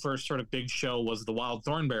very first sort of big show was the Wild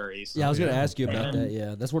Thornberries. Yeah, I was going to ask you about that.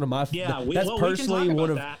 Yeah, that's one of my. That's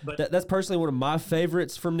personally one of my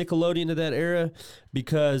favorites from Nickelodeon of that era,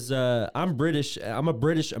 because I'm British. I'm a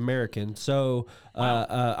British American, so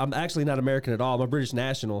I'm actually not American at all. I'm a British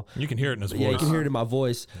national. You can hear it in his voice. Yeah, you can hear it in my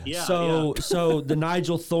voice. Yeah. So the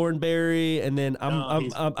Nigel Thornberry, and then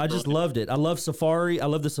I just loved it. I love Safari. I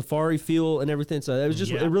love the Safari feel and everything. So it was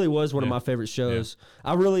just it really was one of my favorite shows.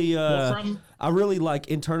 Yeah. I really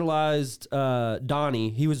internalized Donnie.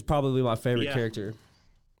 He was probably my favorite character.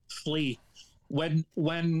 Flea.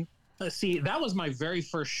 When see, that was my very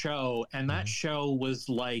first show, and that show was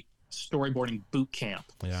storyboarding boot camp.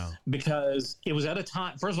 Yeah. Because it was at a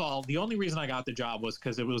time, first of all, the only reason I got the job was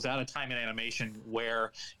because it was at a time in animation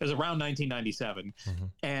where it was around 1997,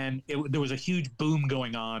 and there was a huge boom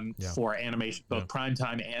going on for animation, both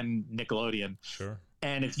primetime and Nickelodeon. Sure.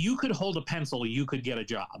 And if you could hold a pencil, you could get a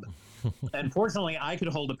job. And fortunately, I could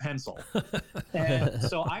hold a pencil. And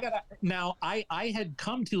so I had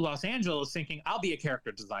come to Los Angeles thinking I'll be a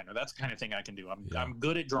character designer. That's the kind of thing I can do. I'm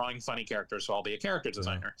good at drawing funny characters, so I'll be a character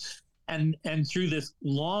designer. And through this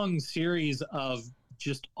long series of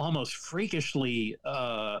just almost freakishly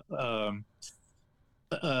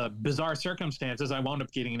bizarre circumstances, I wound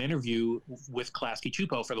up getting an interview with Klasky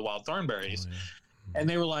Chupo for the Wild Thornberries. And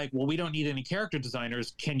they were like, well, we don't need any character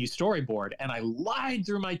designers. Can you storyboard? And I lied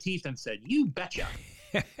through my teeth and said, you betcha.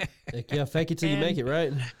 Yeah, fake it till you make it,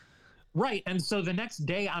 right? Right. And so the next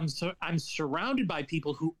day, I'm surrounded by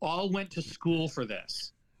people who all went to school for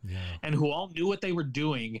this. Yeah. And who all knew what they were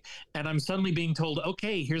doing. And I'm suddenly being told,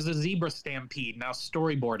 okay, here's a zebra stampede. Now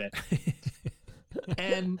storyboard it.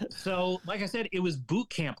 And so, like I said, it was boot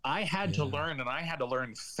camp. I had to learn, and I had to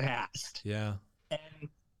learn fast. Yeah.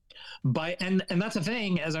 And that's the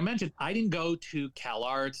thing, as I mentioned, I didn't go to Cal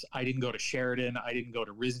Arts, I didn't go to Sheridan, I didn't go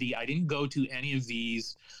to RISD, I didn't go to any of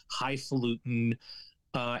these highfalutin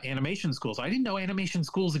animation schools. I didn't know animation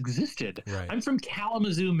schools existed. Right. I'm from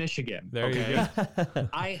Kalamazoo, Michigan. There you go.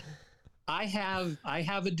 I have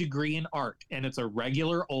a degree in art, and it's a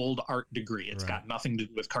regular old art degree. It's got nothing to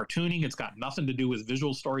do with cartooning. It's got nothing to do with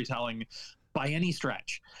visual storytelling by any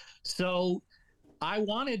stretch. So I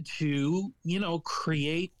wanted to,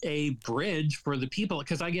 create a bridge for the people,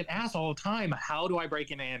 because I get asked all the time, how do I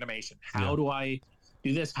break into animation? How do I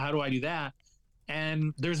do this? How do I do that?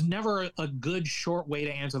 And there's never a good short way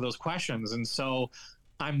to answer those questions. And so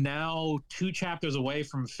I'm now 2 chapters away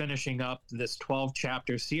from finishing up this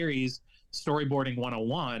 12-chapter series, Storyboarding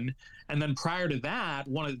 101. And then prior to that,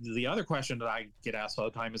 one of the other questions that I get asked all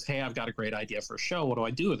the time is, hey, I've got a great idea for a show. What do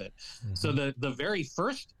I do with it? So the very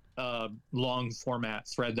first long format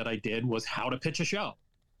thread that I did was how to pitch a show.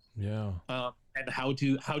 Yeah. And how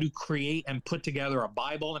to create and put together a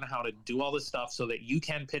Bible, and how to do all this stuff so that you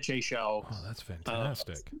can pitch a show. Oh, that's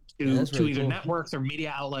fantastic. To either networks or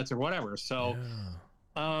media outlets or whatever. So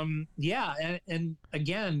and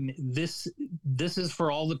again, this is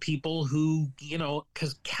for all the people who,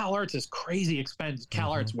 because Cal Arts is crazy expensive.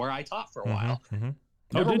 Cal Arts, where I taught for a while.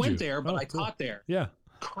 Never went there, but I taught there. Yeah.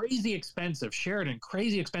 Crazy expensive. Sheridan,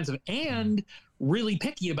 crazy expensive, and really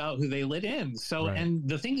picky about who they let in. So, and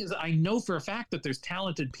the thing is, I know for a fact that there's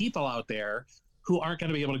talented people out there who aren't going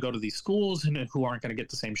to be able to go to these schools and who aren't going to get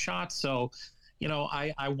the same shots. So,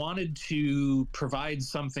 I wanted to provide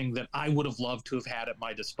something that I would have loved to have had at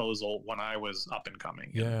my disposal when I was up and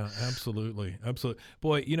coming. Yeah, absolutely. Absolutely.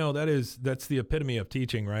 Boy, that's the epitome of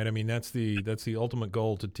teaching, right? I mean, that's the ultimate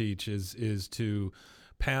goal to teach is to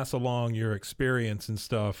pass along your experience and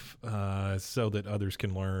stuff so that others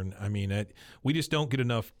can learn. I mean, we just don't get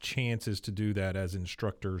enough chances to do that as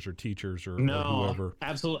instructors or teachers or whoever.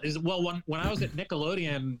 Absolutely. Well, when I was at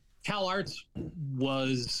Nickelodeon, Cal Arts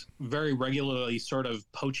was very regularly sort of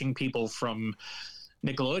poaching people from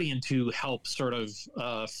Nickelodeon to help sort of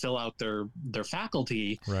fill out their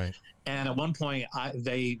faculty. Right. And at one point,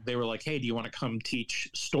 they were like, "Hey, do you want to come teach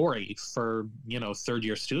story for third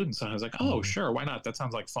year students?" And I was like, "Oh, sure, why not? That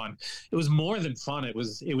sounds like fun." It was more than fun. It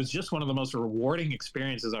was just one of the most rewarding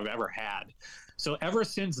experiences I've ever had. So ever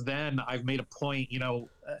since then, I've made a point.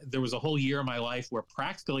 There was a whole year of my life where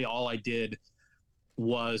practically all I did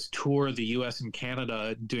was tour the U.S. and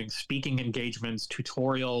Canada, doing speaking engagements,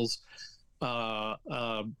 tutorials,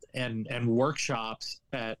 and workshops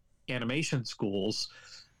at animation schools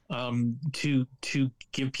to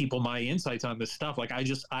give people my insights on this stuff. Like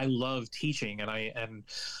I love teaching, and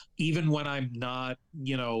even when I'm not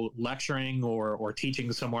lecturing or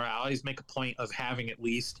teaching somewhere, I always make a point of having at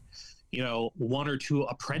least 1 or 2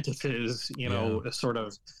 apprentices. Sort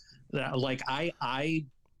of like I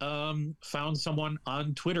found someone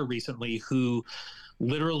on Twitter recently who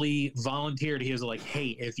literally volunteered. He was like,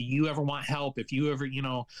 "Hey, if you ever want help, if you ever,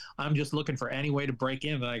 I'm just looking for any way to break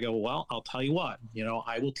in." And I go, "Well, I'll tell you what,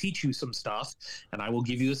 I will teach you some stuff and I will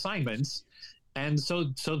give you assignments." And so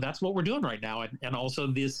that's what we're doing right now. And also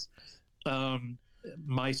this,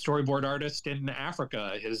 my storyboard artist in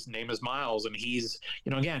Africa, his name is Miles, and he's,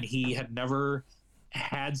 again, he had never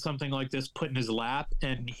had something like this put in his lap,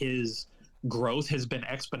 and his growth has been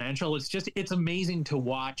exponential. It's amazing to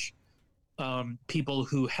watch people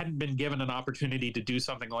who hadn't been given an opportunity to do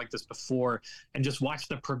something like this before, and just watch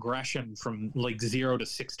the progression from like 0 to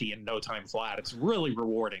 60 in no time flat. It's really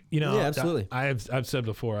rewarding. You know, Yeah, absolutely. I've said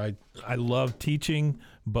before, I love teaching,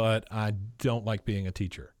 but I don't like being a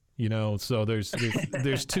teacher. You know, so there's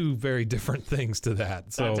two very different things to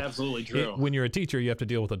that. So That's absolutely true. when you're a teacher, you have to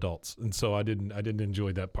deal with adults, and so I didn't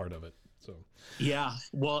enjoy that part of it. So Yeah,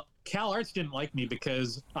 well, Cal Arts didn't like me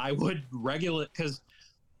because I would because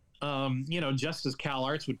just as Cal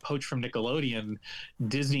Arts would poach from Nickelodeon,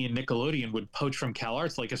 Disney and Nickelodeon would poach from Cal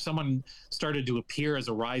Arts. Like if someone started to appear as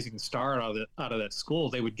a rising star out of that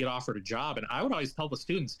school, they would get offered a job. And I would always tell the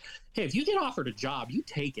students, hey, if you get offered a job, you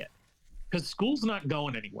take it, because school's not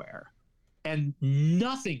going anywhere. And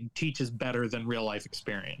nothing teaches better than real life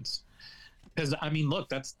experience. Because I mean, look,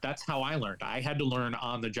 that's how I learned. I had to learn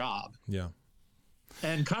on the job. yeah.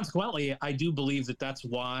 And consequently, I do believe that that's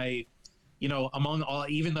why, among all,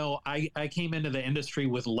 even though I came into the industry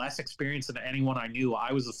with less experience than anyone I knew,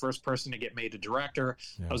 I was the first person to get made a director.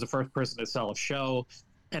 Yeah. I was the first person to sell a show.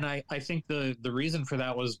 And I think the reason for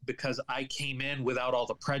that was because I came in without all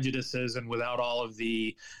the prejudices and without all of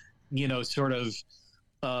the, sort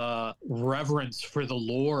of reverence for the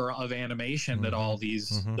lore of animation that all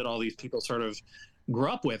these people sort of grew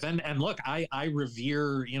up with. And look, I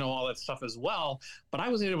revere, all that stuff as well, but I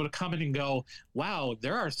was able to come in and go, wow,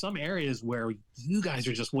 there are some areas where you guys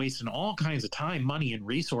are just wasting all kinds of time, money, and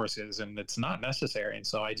resources, and it's not necessary. And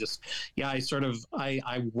so I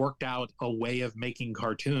worked out a way of making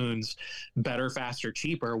cartoons better, faster,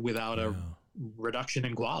 cheaper without a reduction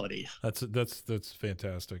in quality. That's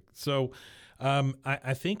fantastic. So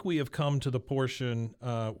I think we have come to the portion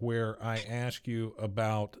where I ask you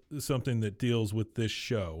about something that deals with this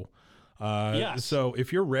show. Yes. So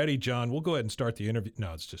if you're ready, John, we'll go ahead and start the interview.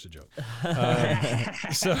 No, it's just a joke.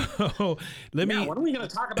 So let me. When are we going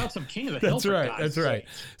to talk about some King of the Hill? That's right. That's right.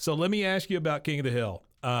 So let me ask you about King of the Hill.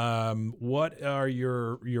 What are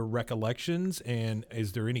your recollections, and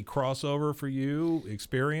is there any crossover for you,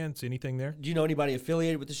 experience, anything there? Do you know anybody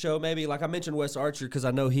affiliated with the show? Maybe, like I mentioned Wes Archer because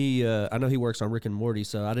I know he works on Rick and Morty,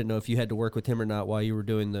 so I didn't know if you had to work with him or not while you were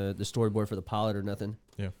doing the storyboard for the pilot or nothing.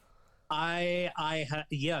 Yeah,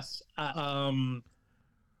 yes.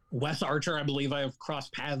 Wes Archer, I believe I have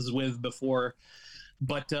crossed paths with before,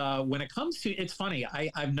 but when it comes to, it's funny,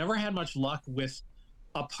 I've never had much luck with,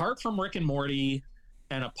 apart from Rick and Morty.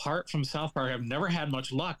 And apart from South Park, I've never had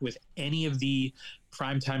much luck with any of the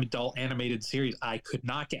primetime adult animated series. I could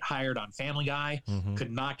not get hired on Family Guy,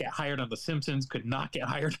 could not get hired on The Simpsons, could not get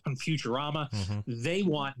hired on Futurama. They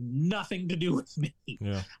want nothing to do with me,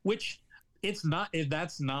 which that's not,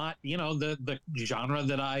 the genre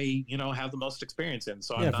that I, have the most experience in.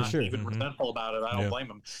 So I'm not even resentful about it. I don't blame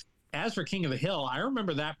them. As for King of the Hill, I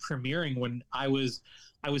remember that premiering when I was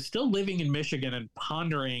still living in Michigan and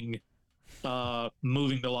pondering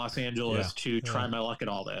moving to Los Angeles to try my luck at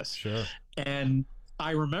all this. Sure. And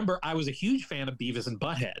I remember I was a huge fan of Beavis and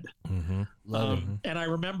Butthead. And I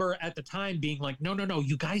remember at the time being like, no,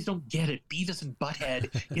 you guys don't get it. Beavis and Butthead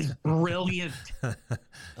is brilliant.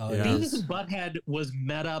 Beavis and Butthead was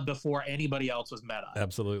meta before anybody else was meta.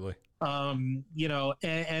 Absolutely. And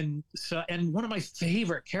one of my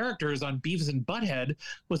favorite characters on Beavis and Butthead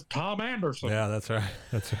was Tom Anderson. Yeah, that's right.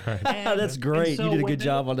 That's right. That's great. So you did a good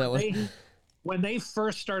job on that one. When they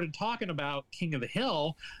first started talking about King of the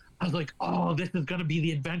Hill, I was like, oh, this is going to be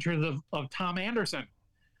the adventures of Tom Anderson.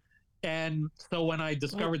 And so when I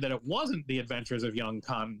discovered that it wasn't the adventures of young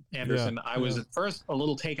Tom Anderson, I was at first a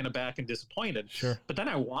little taken aback and disappointed. Sure. But then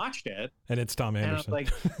I watched it. And it's Tom Anderson. And I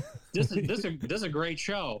was like, this is a great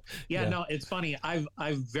show. No, it's funny. I've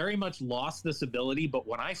very much lost this ability, but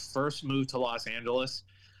when I first moved to Los Angeles,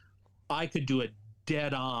 I could do a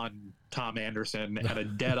dead-on Tom Anderson and a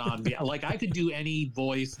dead-on like I could do any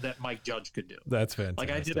voice that Mike Judge could do. That's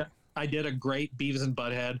fantastic. Like I did a great Beavis and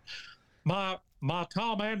Butthead. My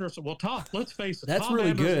Tom Anderson. Well, let's face it. That's Tom really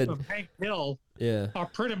Anderson good. and Hank Hill Yeah. are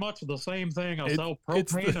pretty much the same thing. I sell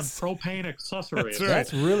propane and propane accessories. That's right.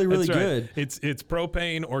 That's really, really That's right. good. It's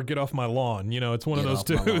propane or get off my lawn. It's one of those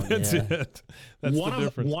two. That's it. That's the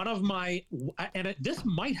difference. One of my, and this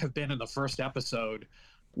might have been in the first episode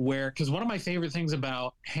because one of my favorite things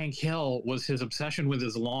about Hank Hill was his obsession with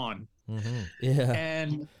his lawn. Yeah.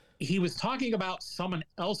 And he was talking about someone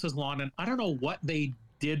else's lawn, and I don't know what they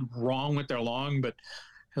did wrong with their lawn, but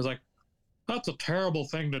he was like, that's a terrible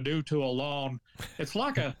thing to do to a lawn. It's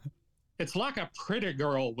like a pretty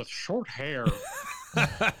girl with short hair.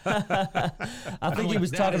 I think he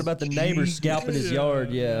was talking about the neighbor scalping his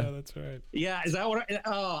yard. Yeah, that's right. Yeah, is that what?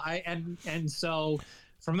 And so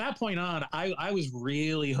from that point on, I was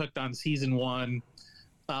really hooked on season 1.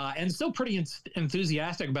 and still pretty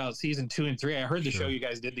enthusiastic about season 2 and 3. I heard the show you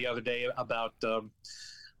guys did the other day about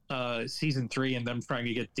season 3 and them trying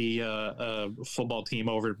to get the football team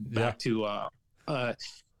over back to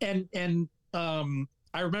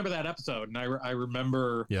I remember that episode, and I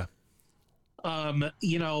remember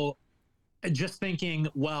just thinking,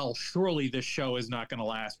 well, surely this show is not going to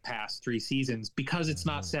last past 3 seasons because it's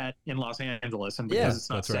not set in Los Angeles, and because it's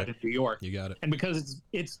not set in New York. You got it. And because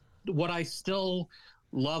it's what I still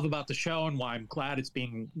love about the show, and why I'm glad it's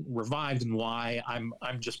being revived, and why I'm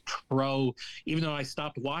just pro. Even though I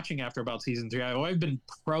stopped watching after about season 3, I've always been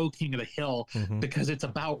pro King of the Hill because it's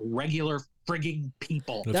about regular frigging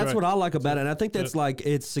people. That's what I like about it, and I think that's like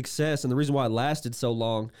its success, and the reason why it lasted so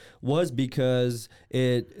long was because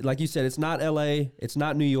it, like you said, it's not L.A., it's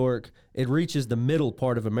not New York. It reaches the middle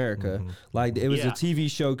part of America. Like it was a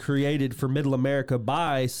TV show created for Middle America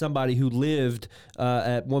by somebody who lived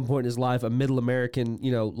at one point in his life a Middle American,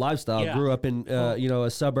 lifestyle. Grew up in a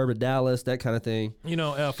suburb of Dallas, that kind of thing. I mean,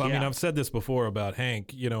 I've said this before about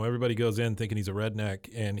Hank. Everybody goes in thinking he's a redneck,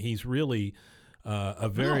 and he's really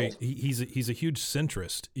he's a huge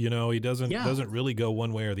centrist. He doesn't really go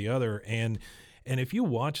one way or the other. And if you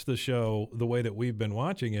watch the show the way that we've been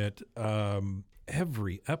watching it,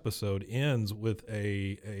 every episode ends with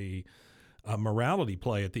a morality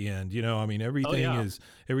play at the end. I mean,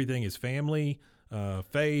 everything is family,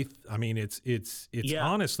 faith. I mean, it's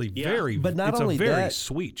honestly very, but not it's only a very that,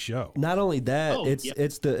 sweet show. Not only that,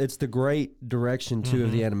 it's the great direction too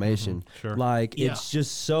of the animation. Sure. Like it's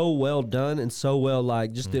just so well done and so well,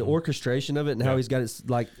 like just the orchestration of it and how he's got it,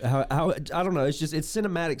 like how I don't know, it's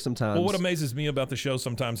cinematic sometimes. Well, what amazes me about the show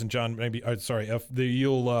sometimes, and John, maybe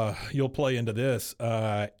you'll play into this.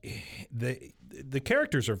 The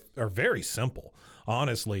characters are very simple.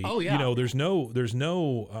 Honestly, there's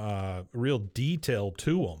no real detail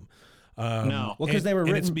to them. No, well, because they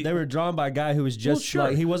were drawn by a guy who was just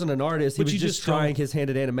like, he wasn't an artist. He was just trying his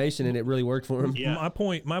hand at animation, and it really worked for him. Yeah. My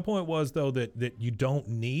point was though that you don't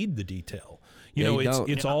need the detail.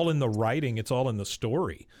 It's all in the writing. It's all in the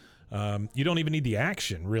story. You don't even need the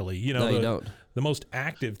action, really. You don't. The most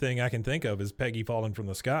active thing I can think of is Peggy falling from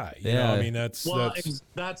the sky. I mean, that's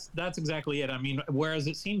exactly it. I mean, whereas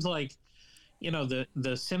it seems like,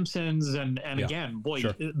 the Simpsons and again, boy,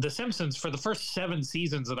 the Simpsons, for the first 7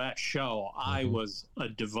 seasons of that show, I was a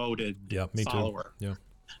devoted follower. Too.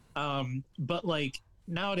 Yeah. But like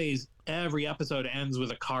nowadays, every episode ends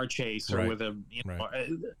with a car chase or with a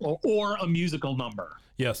or a musical number.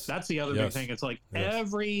 Yes, that's the other big thing. It's like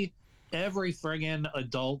every friggin'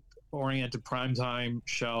 adult-oriented primetime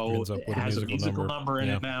show has a musical number in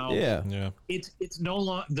it now. Yeah. It's no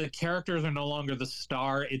longer, the characters are no longer the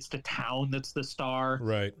star. It's the town that's the star.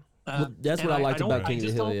 Right. That's what I liked about King of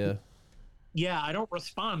the Hill. Yeah. Yeah, I don't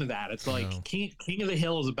respond to that. It's like King of the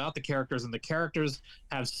Hill is about the characters, and the characters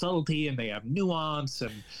have subtlety and they have nuance.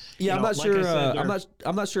 And I'm not sure.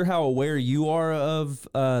 I'm not sure how aware you are of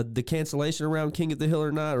the cancellation around King of the Hill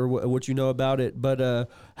or not, or what you know about it. But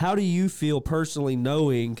how do you feel personally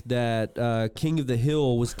knowing that King of the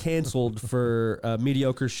Hill was canceled for a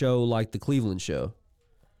mediocre show like the Cleveland show?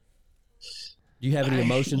 Do you have any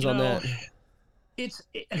emotions on that?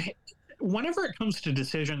 Whenever it comes to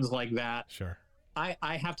decisions like that, sure,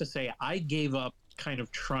 I have to say I gave up kind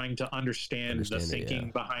of trying to understand the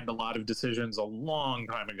thinking behind a lot of decisions a long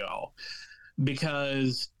time ago,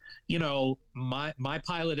 because my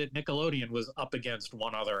pilot at Nickelodeon was up against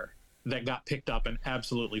one other that got picked up and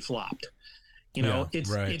absolutely flopped.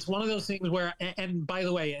 It's one of those things where, and by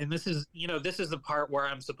the way, and this is the part where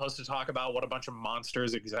I'm supposed to talk about what a bunch of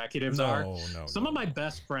monsters executives are. Some of my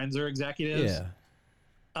best friends are executives. Yeah.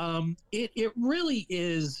 It really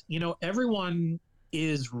is, everyone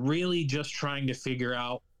is really just trying to figure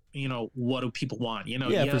out, what do people want?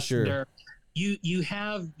 For sure. You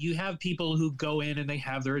have people who go in and they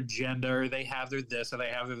have their agenda, or they have their this, or they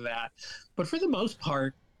have their that. But for the most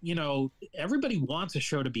part, everybody wants a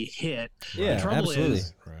show to be hit. Yeah, absolutely.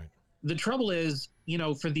 The trouble is,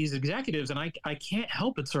 for these executives, and I can't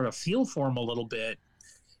help but sort of feel for them a little bit.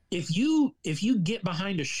 If you get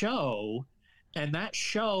behind a show and that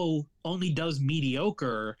show only does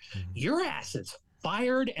mediocre, your ass is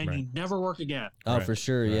fired and you never work again. Oh, for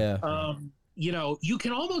sure. Yeah. You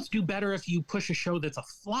can almost do better if you push a show that's a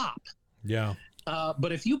flop. Yeah.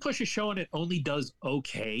 But if you push a show and it only does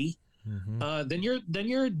okay, then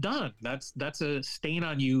you're done. That's a stain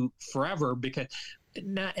on you forever,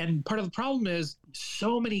 and part of the problem is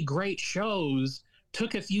so many great shows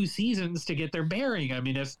took a few seasons to get their bearing. I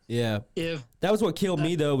mean, if that was what killed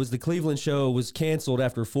me though, was the Cleveland show was canceled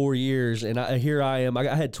after 4 years, and here I am.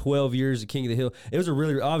 I had 12 years of King of the Hill. It was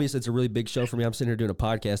obviously it's a really big show for me. I'm sitting here doing a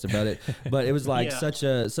podcast about it, but it was like such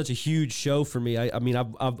a huge show for me. I mean,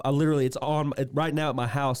 I literally, it's on right now at my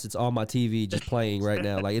house. It's on my TV just playing right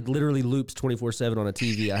now. Like it literally loops 24/7 on a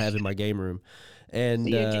TV I have in my game room. And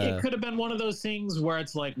it could have been one of those things where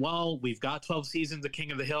it's like, well, we've got 12 seasons of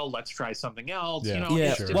King of the Hill. Let's try something else. Yeah. You know,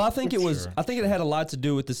 yeah. Well, I think I think it had a lot to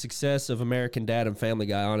do with the success of American Dad and Family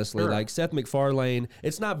Guy. Honestly, like Seth MacFarlane,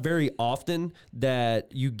 it's not very often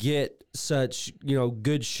that you get such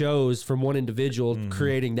good shows from one individual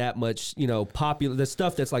creating that much popular, the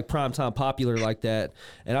stuff that's like primetime popular like that.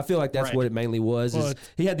 And I feel like that's what it mainly was. Well,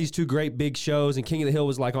 he had these two great big shows, and King of the Hill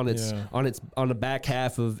was like on the back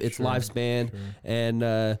half of its lifespan. And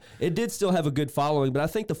it did still have a good following, but I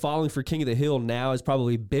think the following for King of the Hill now is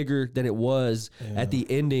probably bigger than it was at the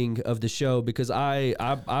ending of the show, because I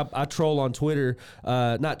troll on Twitter,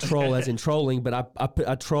 not troll as in trolling, but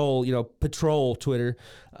I troll, patrol Twitter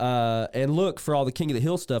and look for all the King of the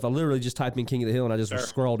Hill stuff. I literally just type in King of the Hill and I just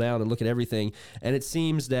scroll down and look at everything. And it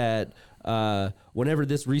seems that whenever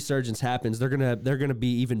this resurgence happens, they're gonna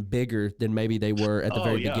be even bigger than maybe they were at the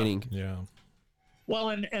very beginning. Yeah. Well,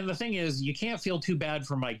 and the thing is, you can't feel too bad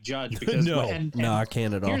for Mike Judge, because no, I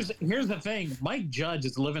can't at all. Here's the thing: Mike Judge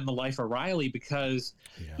is living the life of Riley, because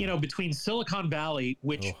between Silicon Valley,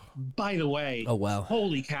 which by the way,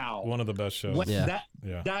 holy cow, one of the best shows.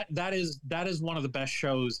 That is one of the best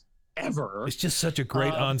shows ever. It's just such a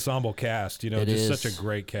great ensemble cast. Such a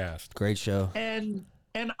great cast. Great show. And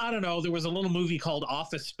I don't know, there was a little movie called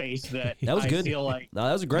Office Space that was good. I feel like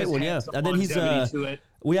that was a great one. Yeah, and then he's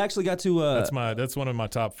we actually got to that's one of my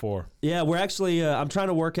top 4. Yeah, we're actually I'm trying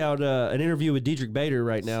to work out an interview with Diedrich Bader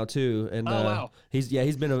right now too, and he's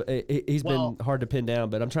been hard to pin down,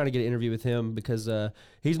 but I'm trying to get an interview with him because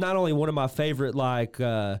he's not only one of my favorite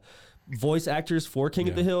voice actors for King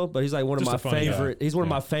of the Hill, but he's like one of my favorite. He's one of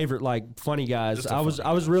my favorite like funny guys. I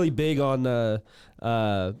was really big on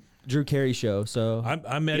Drew Carey show. So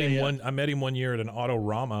I met him I met him one year at an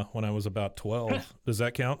Autorama when I was about 12. Does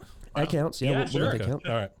that count? That counts. Yeah, sure. That count.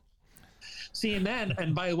 All right. See,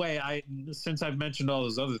 and by the way, since I've mentioned all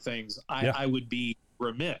those other things, I would be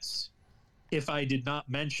remiss if I did not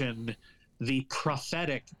mention the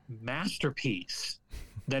prophetic masterpiece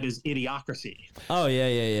that is Idiocracy. Oh yeah.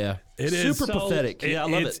 It is super prophetic. I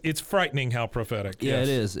love it. It's frightening how prophetic. Yeah, yes. it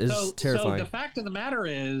is. It's terrifying. So the fact of the matter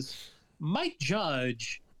is, Mike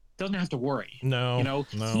Judge doesn't have to worry. No,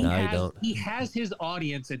 he has his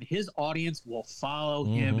audience, and his audience will follow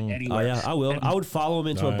him anywhere. Oh yeah, I will. I would follow him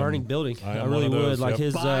into a burning building. I really would. Like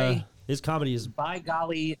his comedy is. By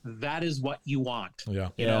golly, that is what you want. Yeah,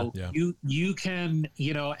 you can,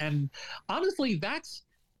 and honestly, that's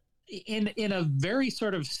in a very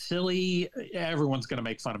sort of silly. Everyone's going to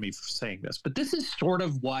make fun of me for saying this, but this is sort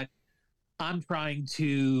of what I'm trying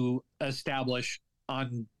to establish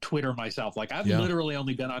on Twitter myself. Like I've literally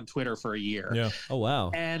only been on Twitter for a year. Yeah. Oh wow.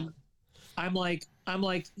 And I'm like, a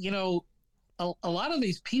lot of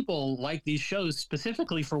these people like these shows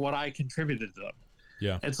specifically for what I contributed to them.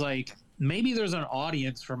 Yeah. It's like, maybe there's an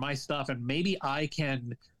audience for my stuff, and maybe I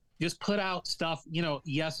can just put out stuff,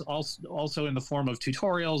 yes, also in the form of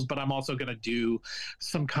tutorials, but I'm also going to do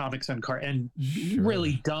some comics and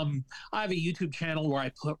really dumb. I have a YouTube channel where I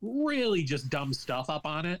put really just dumb stuff up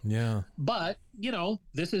on it. Yeah. But,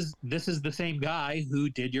 this is the same guy who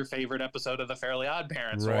did your favorite episode of The Fairly Odd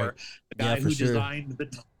Parents, or the guy who designed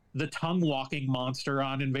the tongue walking monster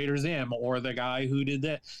on Invader Zim, or the guy who did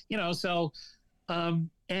that, so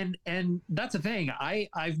and that's the thing.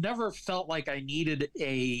 I've never felt like I needed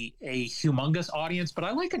a humongous audience, but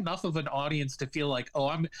I like enough of an audience to feel like,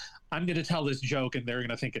 I'm going to tell this joke and they're going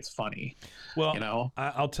to think it's funny. Well,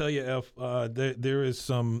 I'll tell you, F, there is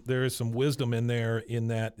some wisdom in there in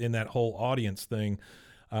that whole audience thing.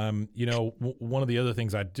 One of the other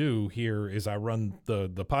things I do here is I run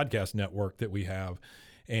the podcast network that we have.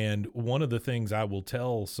 And one of the things I will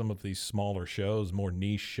tell some of these smaller shows, more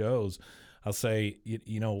niche shows, I'll say,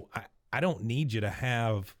 I don't need you to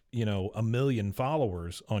have, 1 million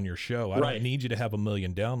followers on your show. I don't need you to have 1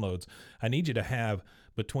 million downloads. I need you to have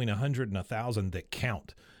between 100 and 1,000 that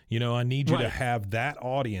count. You know, I need you to Right. have that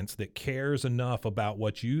audience that cares enough about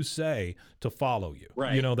what you say to follow you.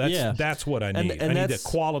 Right. You know, Yeah. that's what I need. And I need that's- that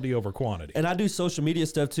quality over quantity. And I do social media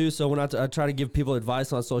stuff too. So when I try to give people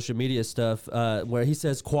advice on social media stuff, where he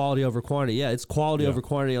says quality over quantity, yeah, it's quality over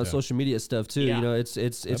quantity on social media stuff too. Yeah. You know, it's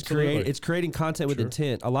Absolutely. creating content with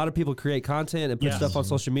intent. A lot of people create content and put Yes. stuff on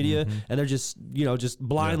social media, and they're just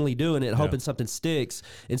blindly doing it, hoping something sticks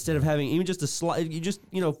instead of having even just a slight,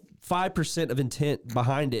 5% of intent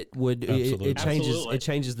behind it would Absolutely. it changes Absolutely. it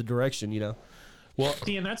changes the direction. Well,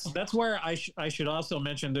 See, and that's where I should also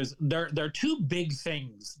mention there are two big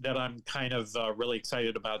things that I'm kind of really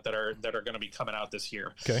excited about that are going to be coming out this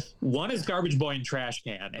year. okay. One is Garbage Boy and Trash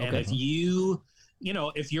Can, and if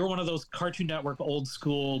if you're one of those Cartoon Network old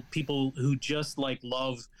school people who just like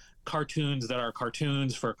love cartoons that are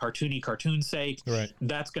cartoons for cartoon's sake, Right.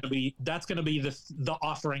 that's gonna be the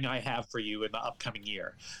offering I have for you in the upcoming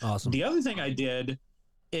year. Awesome. The other thing I did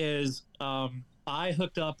is I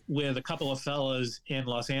hooked up with a couple of fellas in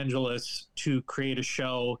Los Angeles to create a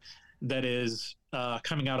show that is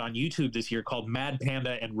coming out on YouTube this year called Mad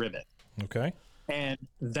Panda and Ribbit. Okay. And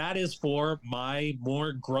that is for my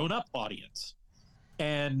more grown-up audience.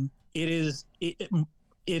 And it's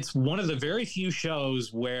one of the very few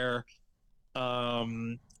shows where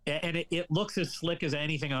it looks as slick as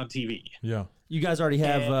anything on TV. Yeah. You guys already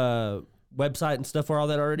have website and stuff for all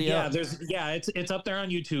that already Yeah, out? it's up there on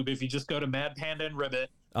YouTube. If you just go to Mad Panda and Ribbit,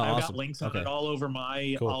 Oh, I've awesome. got links on Okay. it all over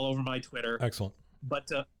my Twitter. Excellent. But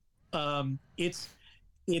it's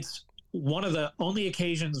one of the only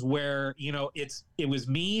occasions where it was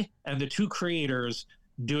me and the two creators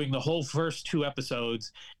doing the whole first two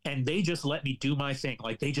episodes, and they just let me do my thing.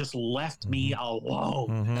 Like they just left me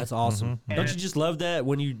alone. That's awesome. Don't you just love that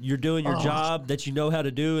when you're doing your job that you know how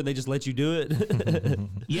to do and they just let you do it?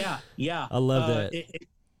 Yeah. I love that.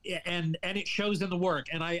 And it shows in the work.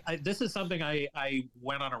 And I this is something I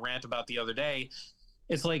went on a rant about the other day.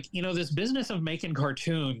 It's like, this business of making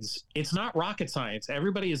cartoons, it's not rocket science.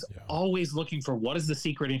 Everybody is always looking for what is the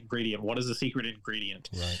secret ingredient? What is the secret ingredient?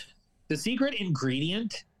 Right. The secret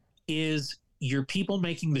ingredient is your people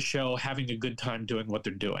making the show having a good time doing what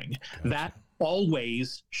they're doing. Gotcha. That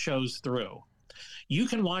always shows through. You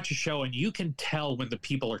can watch a show and you can tell when the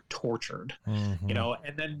people are tortured, Mhm.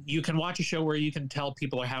 and then you can watch a show where you can tell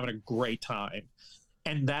people are having a great time.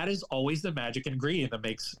 And that is always the magic ingredient that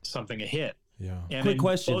makes something a hit. Yeah. And Quick in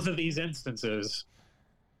question. both of these instances,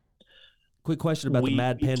 Quick question about the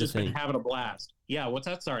Mad we've Panda just thing. been having a blast. Yeah, what's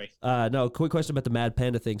that? Sorry. No, quick question about the Mad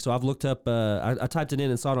Panda thing. So I've looked up. I typed it in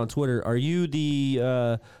and saw it on Twitter. Are you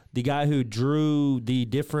the guy who drew the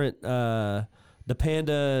different the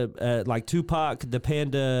panda like Tupac, the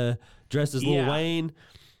panda dressed as Lil Yeah. Wayne?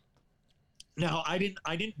 No, I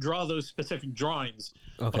didn't draw those specific drawings,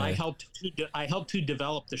 but I helped to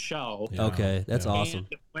develop the show. Yeah. Okay, that's Yeah. awesome.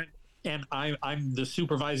 And I'm the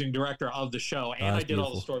supervising director of the show, and I that's did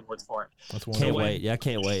all the beautiful. storyboards for it. That's Can't wonderful. wait. Yeah, I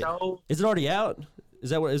can't wait. Show, Is it already out? Is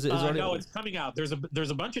that what is it? Is it already no, it's coming out. There's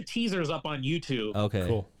a bunch of teasers up on YouTube. okay.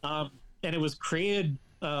 Cool. And it was created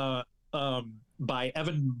by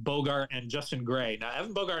Evan Bogart and Justin Gray. Now,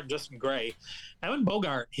 Evan Bogart,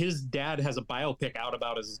 his dad has a biopic out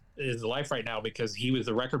about his life right now because he was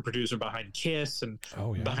the record producer behind Kiss and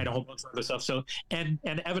behind a whole bunch of other stuff. So, and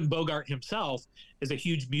Evan Bogart himself is a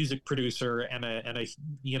huge music producer and a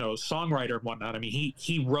songwriter and whatnot. I mean,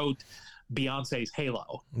 he wrote Beyonce's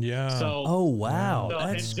Halo. Yeah. So, Oh wow, so-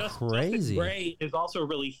 that's and crazy. Justin Gray is also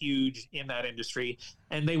really huge in that industry,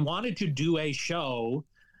 and they wanted to do a show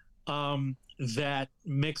that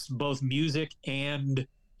mixed both music and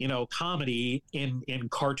comedy in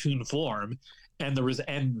cartoon form, and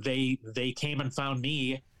they came and found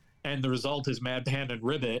me, and the result is Mad Panda and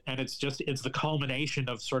Ribbit, and it's the culmination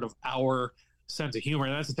of sort of our sense of humor,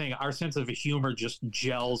 and that's the thing. Our sense of humor just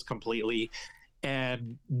gels completely.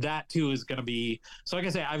 And that too is going to be so. Like I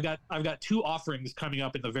say, I've got two offerings coming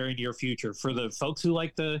up in the very near future for the folks who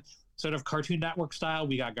like the sort of Cartoon Network style.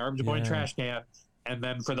 We got Garbage Boy and Trash Can, and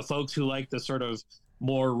then for the folks who like the sort of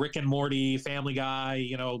more Rick and Morty, Family Guy,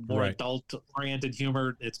 more adult oriented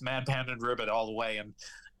humor, it's Mad Panda and Ribbit all the way. And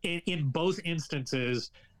in both instances,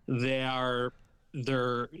 they're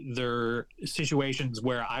situations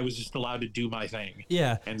where I was just allowed to do my thing.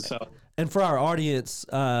 Yeah. And for our audience,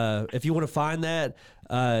 if you want to find that,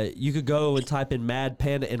 you could go and type in Mad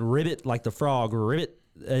Panda and Ribbit, like the frog, Ribbit.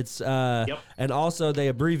 It's and also they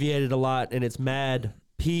abbreviated a lot, and it's Mad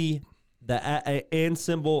P, the and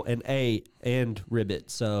symbol, and A and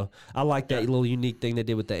Ribbit. So I like that little unique thing they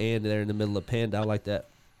did with the and there in the middle of Panda. I like that.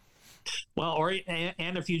 Well,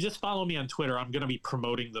 and if you just follow me on Twitter, I'm going to be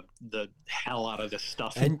promoting the hell out of this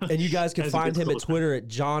stuff. And you guys can As it find gets him at closer. Twitter at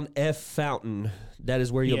John F. Fountain. That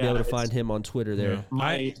is where you'll be able to find him on Twitter there.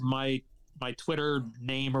 My Twitter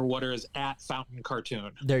name or whatever is at Fountain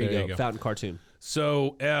Cartoon. There you go. Fountain Cartoon.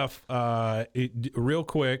 So, F, real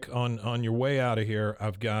quick on your way out of here,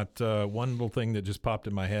 I've got one little thing that just popped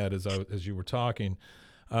in my head as you were talking.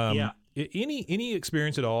 Any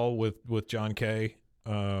experience at all with John Kay,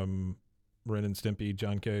 Ren and Stimpy,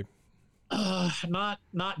 John Kay? Not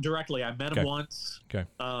directly. I met him once. Okay.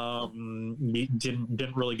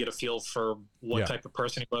 Didn't really get a feel for what type of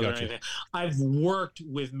person he was or anything. I've worked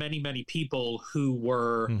with many people who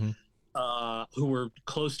were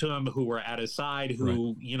close to him, who were at his side,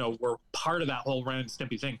 who were part of that whole Ren and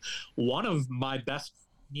Stimpy thing. One of my best,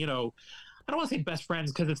 I don't want to say best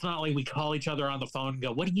friends because it's not like we call each other on the phone and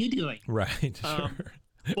go, "What are you doing?" Right. Sure.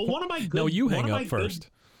 But one of my good, no, you hang up first.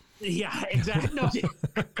 Yeah, exactly. No,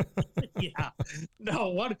 yeah, no.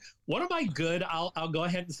 One of my good, I'll go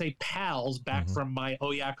ahead and say pals back from my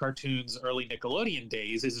Oh Yeah Cartoons early Nickelodeon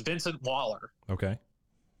days is Vincent Waller. Okay.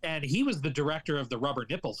 And he was the director of the Rubber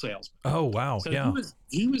Nipple Salesman. Oh wow! So yeah.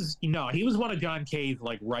 he was one of John Kay's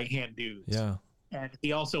like right hand dudes. Yeah. And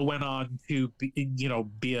he also went on to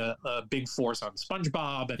be a big force on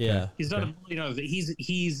SpongeBob. And he's done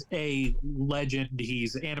he's a legend.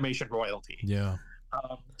 He's animation royalty. Yeah.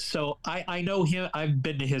 So I know him. I've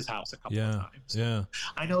been to his house a couple of times. Yeah.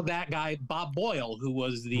 I know that guy, Bob Boyle, who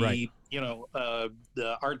was the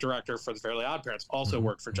the art director for the Fairly Odd Parents, also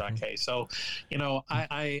worked for John Kay. So,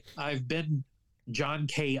 I've been John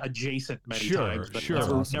Kay adjacent many times, but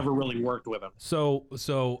never really worked with him. So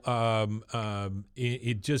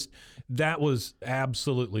it just, that was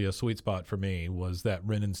absolutely a sweet spot for me, was that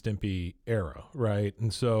Ren and Stimpy era, right?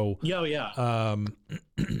 And so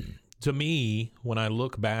to me, when I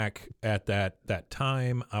look back at that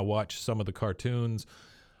time, I watched some of the cartoons.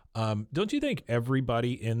 Don't you think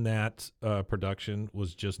everybody in that production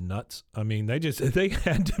was just nuts? I mean, they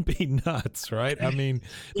had to be nuts, right? I mean,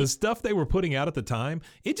 the stuff they were putting out at the time,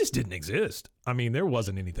 it just didn't exist. I mean, there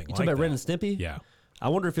wasn't anything like that. You talking about Ren and Stimpy? Yeah. I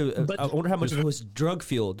wonder if I wonder how much of it was drug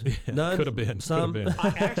fueled. None. Could have been. Some.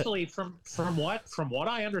 Actually, from what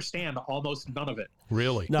I understand, almost none of it.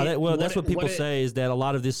 Really? No. That's what people say, is that a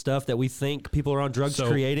lot of this stuff that we think people are on drugs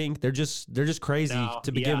creating, they're just crazy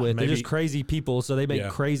to begin with. They're just crazy people, so they make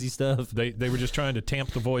crazy stuff. They were just trying to tamp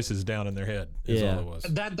the voices down in their head. Is all it was.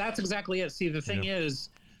 That's exactly it. See, the thing is,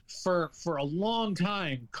 for a long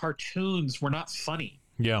time, cartoons were not funny.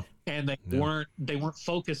 Yeah. And they weren't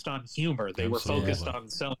focused on humor. They were focused on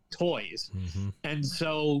selling toys. And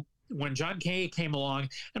so when John Kay came along,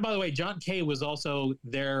 and by the way, John Kay was also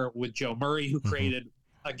there with Joe Murray, who created,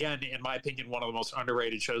 again, in my opinion, one of the most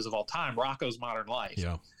underrated shows of all time, Rocko's Modern Life.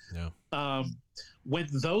 Yeah. When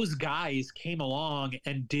those guys came along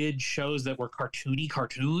and did shows that were cartoony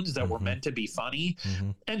cartoons that were meant to be funny,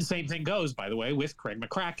 and same thing goes, by the way, with Craig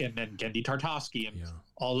McCracken and Gendy Tartovsky and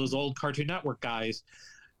all those old Cartoon Network guys.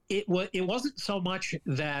 It wasn't so much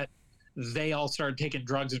that they all started taking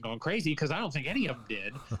drugs and going crazy, because I don't think any of them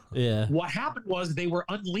did. Yeah. What happened was they were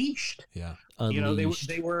unleashed. Yeah. Unleashed.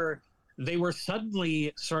 They were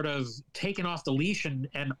suddenly sort of taken off the leash, and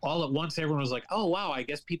all at once everyone was like, "Oh wow, I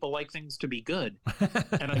guess people like things to be good."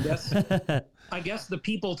 And I guess the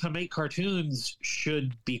people to make cartoons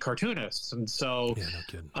should be cartoonists, and so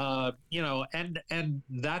and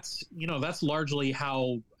that's largely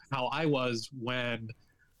how I was when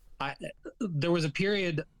there was a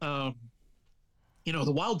period.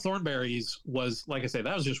 The Wild Thornberrys was, like I say,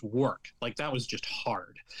 that was just work. Like, that was just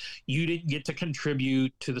hard. You didn't get to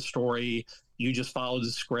contribute to the story. You just followed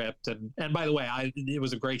the script. And by the way, it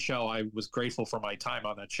was a great show. I was grateful for my time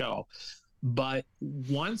on that show. But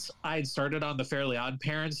once I'd started on the Fairly Odd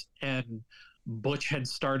Parents, and Butch had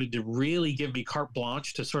started to really give me carte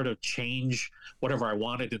blanche to sort of change whatever I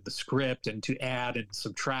wanted in the script, and to add and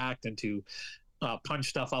subtract, and to punch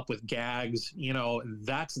stuff up with gags,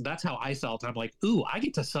 that's how I felt. I'm like, ooh, I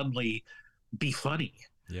get to suddenly be funny,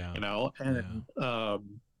 so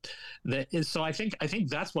I think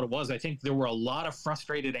that's what it was. I think there were a lot of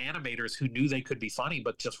frustrated animators who knew they could be funny,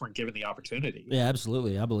 but just weren't given the opportunity. Yeah,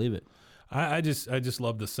 absolutely. I believe it. I just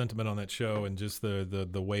love the sentiment on that show, and just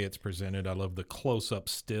the way it's presented. I love the close-up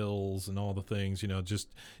stills and all the things,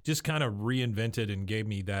 just kind of reinvented and gave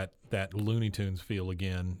me that Looney Tunes feel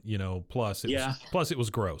again, plus it was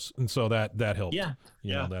gross. And so that helped.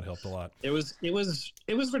 That helped a lot. It was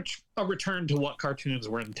a return to what cartoons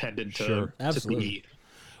were intended to be.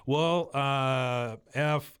 Well,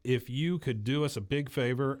 F, if you could do us a big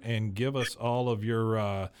favor and give us all of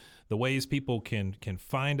your the ways people can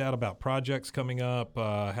find out about projects coming up,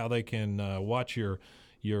 how they can watch your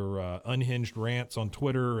unhinged rants on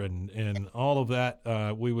Twitter and all of that,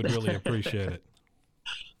 we would really appreciate it.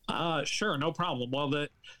 Sure, no problem. Well,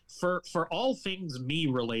 for all things me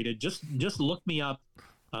related, just look me up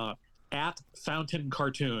at Fountain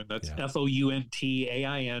Cartoon. That's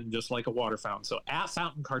FOUNTAIN, just like a water fountain. So at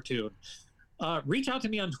Fountain Cartoon. Reach out to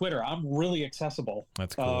me on Twitter. I'm really accessible.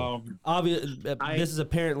 That's cool. This is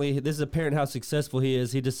apparent how successful he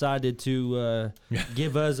is. He decided to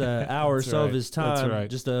give us an hour or so of his time. That's right.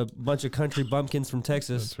 Just a bunch of country bumpkins from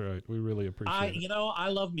Texas. That's right. We really appreciate it. I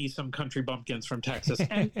love me some country bumpkins from Texas.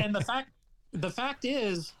 And the fact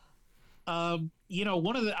is, I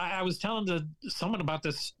was telling someone about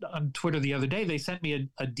this on Twitter the other day. They sent me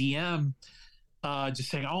a DM. Just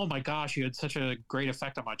saying, oh my gosh, you had such a great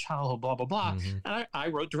effect on my childhood, blah, blah, blah. Mm-hmm. And I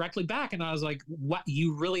wrote directly back and I was like, what?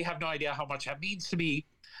 You really have no idea how much that means to me.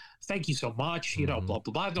 Thank you so much. Mm-hmm. You know, blah,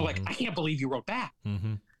 blah, blah. They're like, I can't believe you wrote back.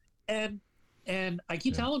 Mm-hmm. And I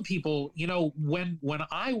keep telling people, when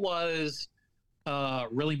I was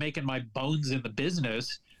really making my bones in the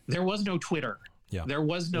business, there was no Twitter. Yeah. There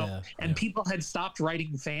was no, people had stopped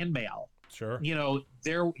writing fan mail. Sure.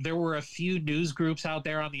 There were a few news groups out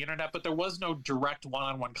there on the internet, but there was no direct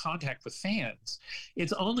one-on-one contact with fans.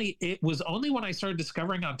 It was only when I started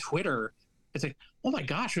discovering on Twitter, it's like, oh my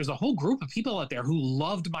gosh, there's a whole group of people out there who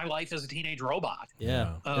loved my life as a teenage robot.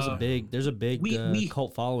 Yeah. There's a big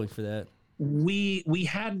cult following for that. We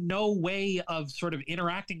had no way of sort of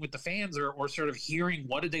interacting with the fans or sort of hearing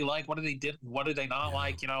what did they like, what did they not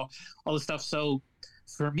like, all this stuff. So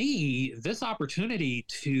for me, this opportunity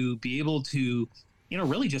to be able to,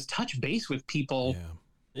 really just touch base with people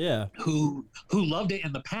who loved it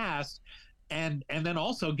in the past and then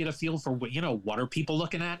also get a feel for what are people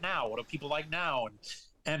looking at now? What do people like now?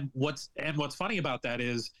 And what's funny about that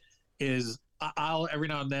is I'll every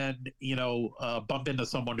now and then, bump into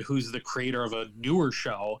someone who's the creator of a newer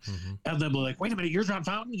show, and then be like, "Wait a minute, you're John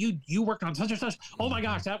Fountain? You worked on such and such? Oh my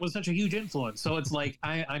gosh, that was such a huge influence." So it's like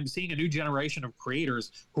I'm seeing a new generation of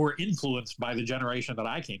creators who are influenced by the generation that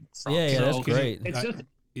I came from. Yeah, so that's great.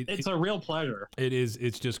 It's a real pleasure. It is.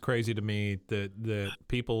 It's just crazy to me that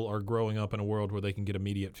people are growing up in a world where they can get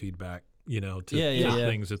immediate feedback. To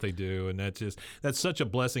things that they do, and that's such a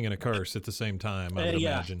blessing and a curse at the same time. I would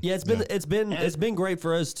imagine. Yeah, it's been great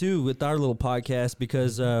for us too with our little podcast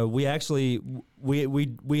because we actually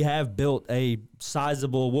we have built a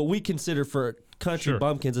sizable, what we consider for country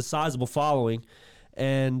bumpkins, a sizable following,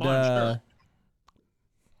 and.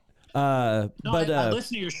 I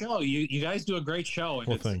listen to your show. You guys do a great show,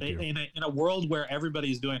 and thank you. In a world where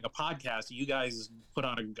everybody's doing a podcast, you guys put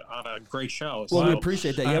on a great show. Well, we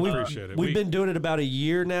appreciate that. Yeah, we appreciate it. We've been doing it about a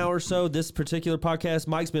year now or so. This particular podcast,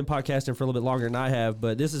 Mike's been podcasting for a little bit longer than I have,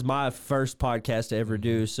 but this is my first podcast to ever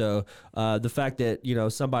do. So the fact that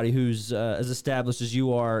somebody who's as established as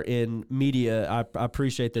you are in media, I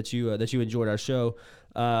appreciate that you enjoyed our show.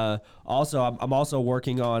 Also, I'm also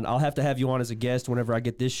working on, I'll have to have you on as a guest whenever I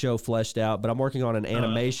get this show fleshed out, but I'm working on an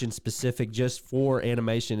animation specific just for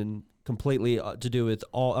animation and completely to do with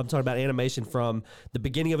I'm talking about animation from the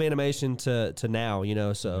beginning of animation to now,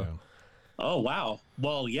 so. Yeah. Oh, wow.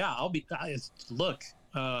 Well, yeah, look,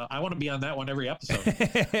 I want to be on that one every episode.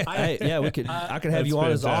 I could have you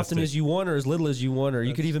on as often as you want or as little as you want, or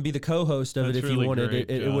you could even be the co-host of it if you wanted.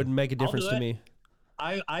 It wouldn't make a difference to me.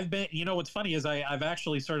 I've been, what's funny is I've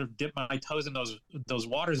actually sort of dipped my toes in those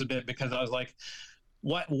waters a bit because I was like,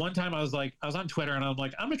 one time I was on Twitter and I'm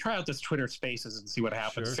like, I'm gonna try out this Twitter Spaces and see what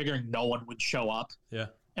happens, figuring no one would show up. Yeah.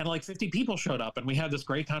 And like 50 people showed up and we had this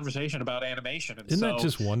great conversation about animation. And Isn't that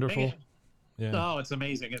just wonderful? Oh, it's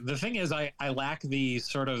amazing. The thing is I lack the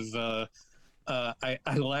sort of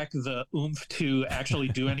I lack the oomph to actually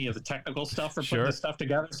do any of the technical stuff or put this stuff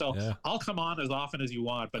together. So I'll come on as often as you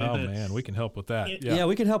want. But man, we can help with that.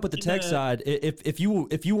 We can help with the tech side. If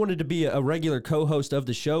you wanted to be a regular co-host of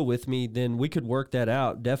the show with me, then we could work that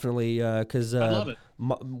out definitely. Because I love it.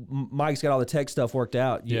 Mike's got all the tech stuff worked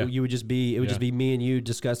out. You would just be just be me and you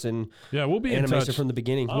discussing. Yeah, we'll be animation in touch from the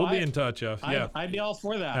beginning. We'll be in touch. I'd be all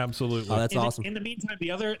for that. Absolutely. Oh, that's awesome. In the meantime,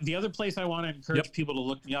 the other place I want to encourage people to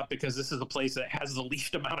look me up, because this is the place that has the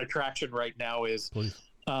least amount of traction right now, is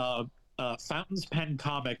Fountain's Pen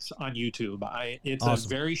Comics on YouTube. It's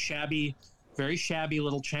awesome. A very shabby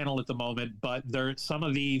little channel at the moment, but some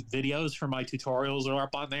of the videos from my tutorials are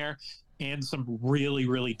up on there, and some really,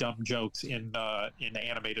 really dumb jokes in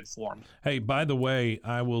animated form. Hey, by the way,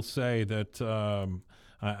 I will say that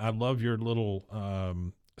I love your little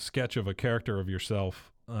sketch of a character of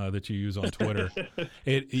yourself that you use on Twitter.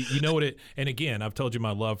 You know what it, and again, I've told you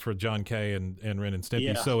my love for John Kay and Ren and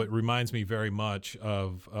Stimpy, so it reminds me very much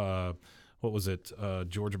of, what was it,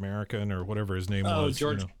 George American or whatever his name was.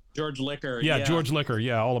 George Liquor. Yeah, George Liquor.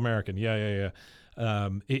 Yeah, All American. Yeah.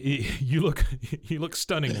 You look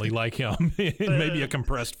stunningly like him in maybe a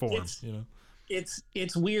compressed form.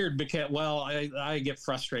 It's weird because I get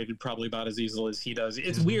frustrated probably about as easily as he does.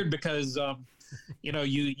 It's weird because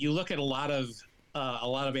you look at a lot of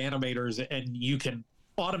animators and you can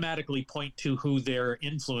automatically point to who their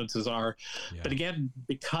influences are. But again,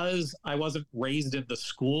 because I wasn't raised in the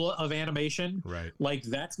school of animation, like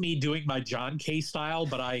that's me doing my John Kay style,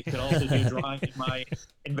 but I could also do drawing in my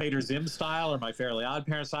Invader Zim style or my Fairly Odd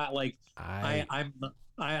Parents style. Like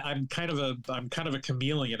I'm kind of a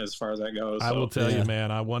chameleon as far as that goes. I will tell you,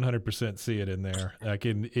 man, I 100% see it in there. I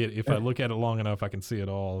can, if I look at it long enough, I can see it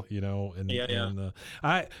all,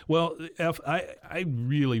 I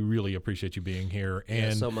really, really appreciate you being here.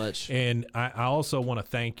 And so much. And I also want to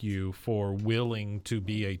thank you for willing to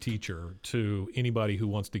be a teacher to anybody who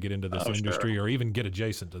wants to get into this industry or even get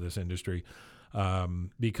adjacent to this industry.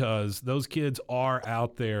 Because those kids are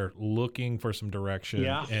out there looking for some direction,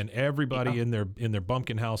 and everybody in their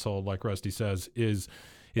bumpkin household, like Rusty says, is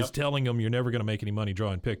telling them you're never going to make any money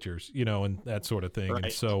drawing pictures, and that sort of thing. And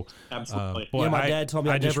so, absolutely. Boy, my dad told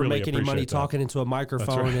me I'd never make any money talking into a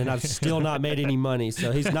microphone, and I've still not made any money.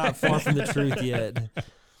 So he's not far from the truth yet.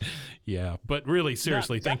 Yeah, but really,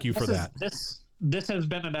 seriously, thank you for that. This has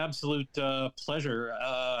been an absolute pleasure.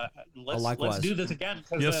 Let's do this again.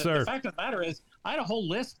 Yes, sir. The fact of the matter is, I had a whole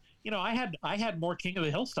list. I had more King of the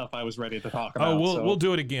Hill stuff I was ready to talk about. Oh, we'll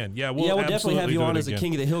do it again. Yeah, we'll definitely have you on as a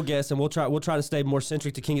King of the Hill guest, and we'll try to stay more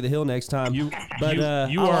centric to King of the Hill next time.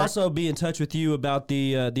 I'll also be in touch with you about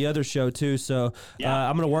the other show too. So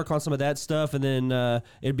I'm going to work on some of that stuff, and then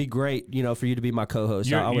it'd be great, for you to be my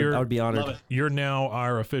co-host. I would be honored. You're now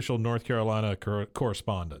our official North Carolina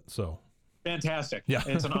correspondent. So. Fantastic. Yeah.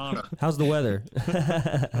 It's an honor. How's the weather?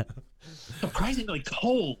 Surprisingly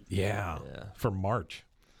cold. Yeah. For March.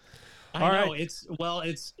 I know. It's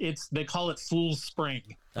they call it Fool's Spring.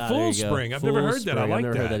 Fool's Spring. I've never heard that. I like that.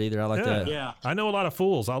 I've never heard that either. I like that. Yeah. I know a lot of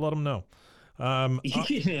fools. I'll let them know. All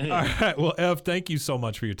right. Well, Ev, thank you so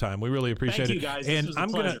much for your time. We really appreciate it. Thank you, guys. And this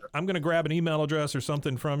was I'm gonna grab an email address or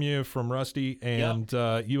something from Rusty, and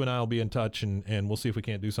you and I will be in touch, and we'll see if we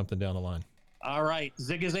can't do something down the line. All right.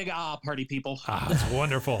 Zigga zigga ah, party people. That's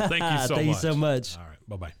wonderful. Thank you so much. Thank you so much. All right.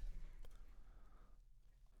 Bye-bye.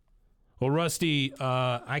 Well, Rusty,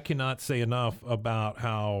 I cannot say enough about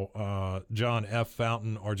how John F.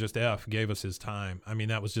 Fountain, or just F, gave us his time. I mean,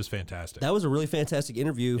 that was just fantastic. That was a really fantastic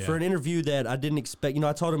interview. For an interview that I didn't expect.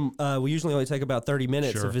 I told him we usually only take about 30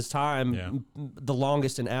 minutes of his time, the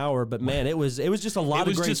longest an hour. But man, it was just a lot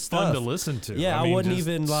of great stuff. It was just fun to listen to. Yeah, I wasn't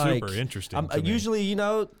even super interesting. Usually,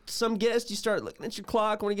 some guests, you start looking at your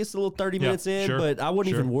clock when it gets a little 30 minutes in, but I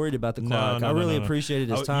wasn't even worried about the clock. I really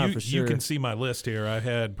appreciated his time for sure. You can see my list here. I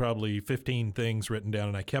had probably 15 things written down,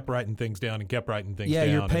 and I kept writing things down and kept writing things down.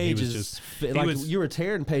 Yeah, your pages, you were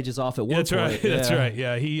tearing pages off at one point. Right. That's right.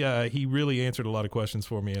 Yeah, he really answered a lot of questions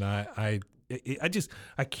for me, and I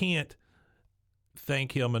can't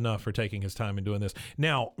thank him enough for taking his time and doing this.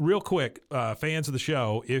 Now, real quick, fans of the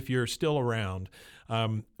show, if you're still around,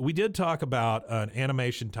 we did talk about an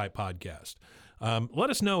animation type podcast. Let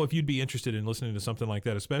us know if you'd be interested in listening to something like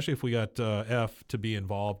that, especially if we got F to be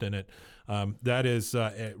involved in it. That is,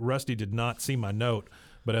 Rusty did not see my note,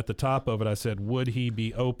 but at the top of it, I said, would he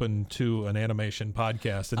be open to an animation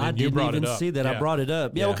podcast? And then you brought it up. I didn't even see that. Yeah. I brought it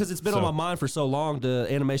up. Yeah, because it's been on my mind for so long, the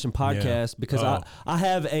animation podcast, because I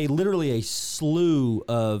have literally a slew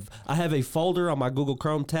of, I have a folder on my Google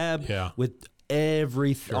Chrome tab with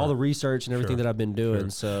all the research and everything that I've been doing.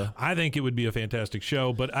 So I think it would be a fantastic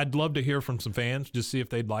show, but I'd love to hear from some fans, just see if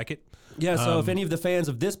they'd like it. Yeah, so if any of the fans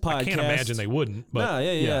of this podcast, I can't imagine they wouldn't. But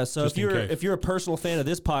So if you're a personal fan of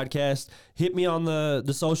this podcast, hit me on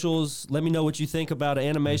the socials. Let me know what you think about an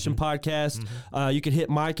animation podcast. You can hit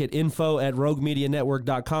Mike at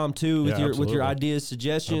info@roguemedianetwork.com too with your ideas,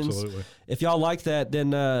 suggestions. Absolutely. If y'all like that,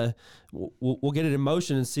 then we'll get it in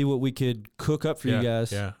motion and see what we could cook up for you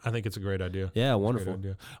guys. Yeah, I think it's a great idea. Yeah, wonderful.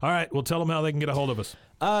 All right, well, tell them how they can get a hold of us.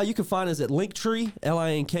 You can find us at Linktree,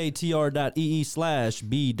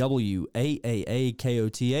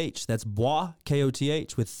 linktr.ee/BWAAAKOTH. That's BWAAA,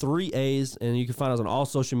 KOTH, with 3 A's, and you can find us on all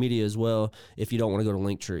social media as well if you don't want to go to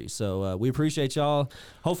Linktree. So we appreciate y'all.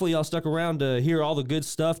 Hopefully y'all stuck around to hear all the good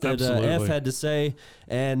stuff that F had to say,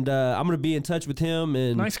 and I'm going to be in touch with him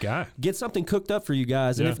and nice guy. Get something cooked up for you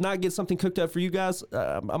guys. And if not get something cooked up for you guys,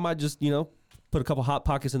 I might just, put a couple Hot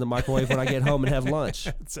Pockets in the microwave when I get home and have lunch.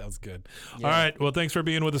 That sounds good. Yeah. All right. Well, thanks for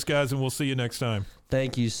being with us, guys, and we'll see you next time.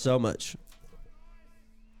 Thank you so much.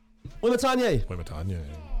 Wimatanye. Wimatanye.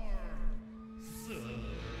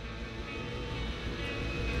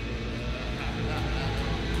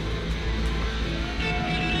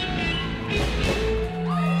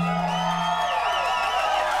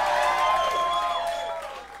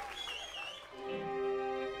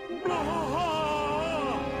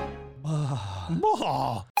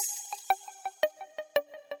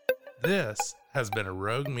 This has been a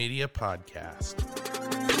Rogue Media podcast.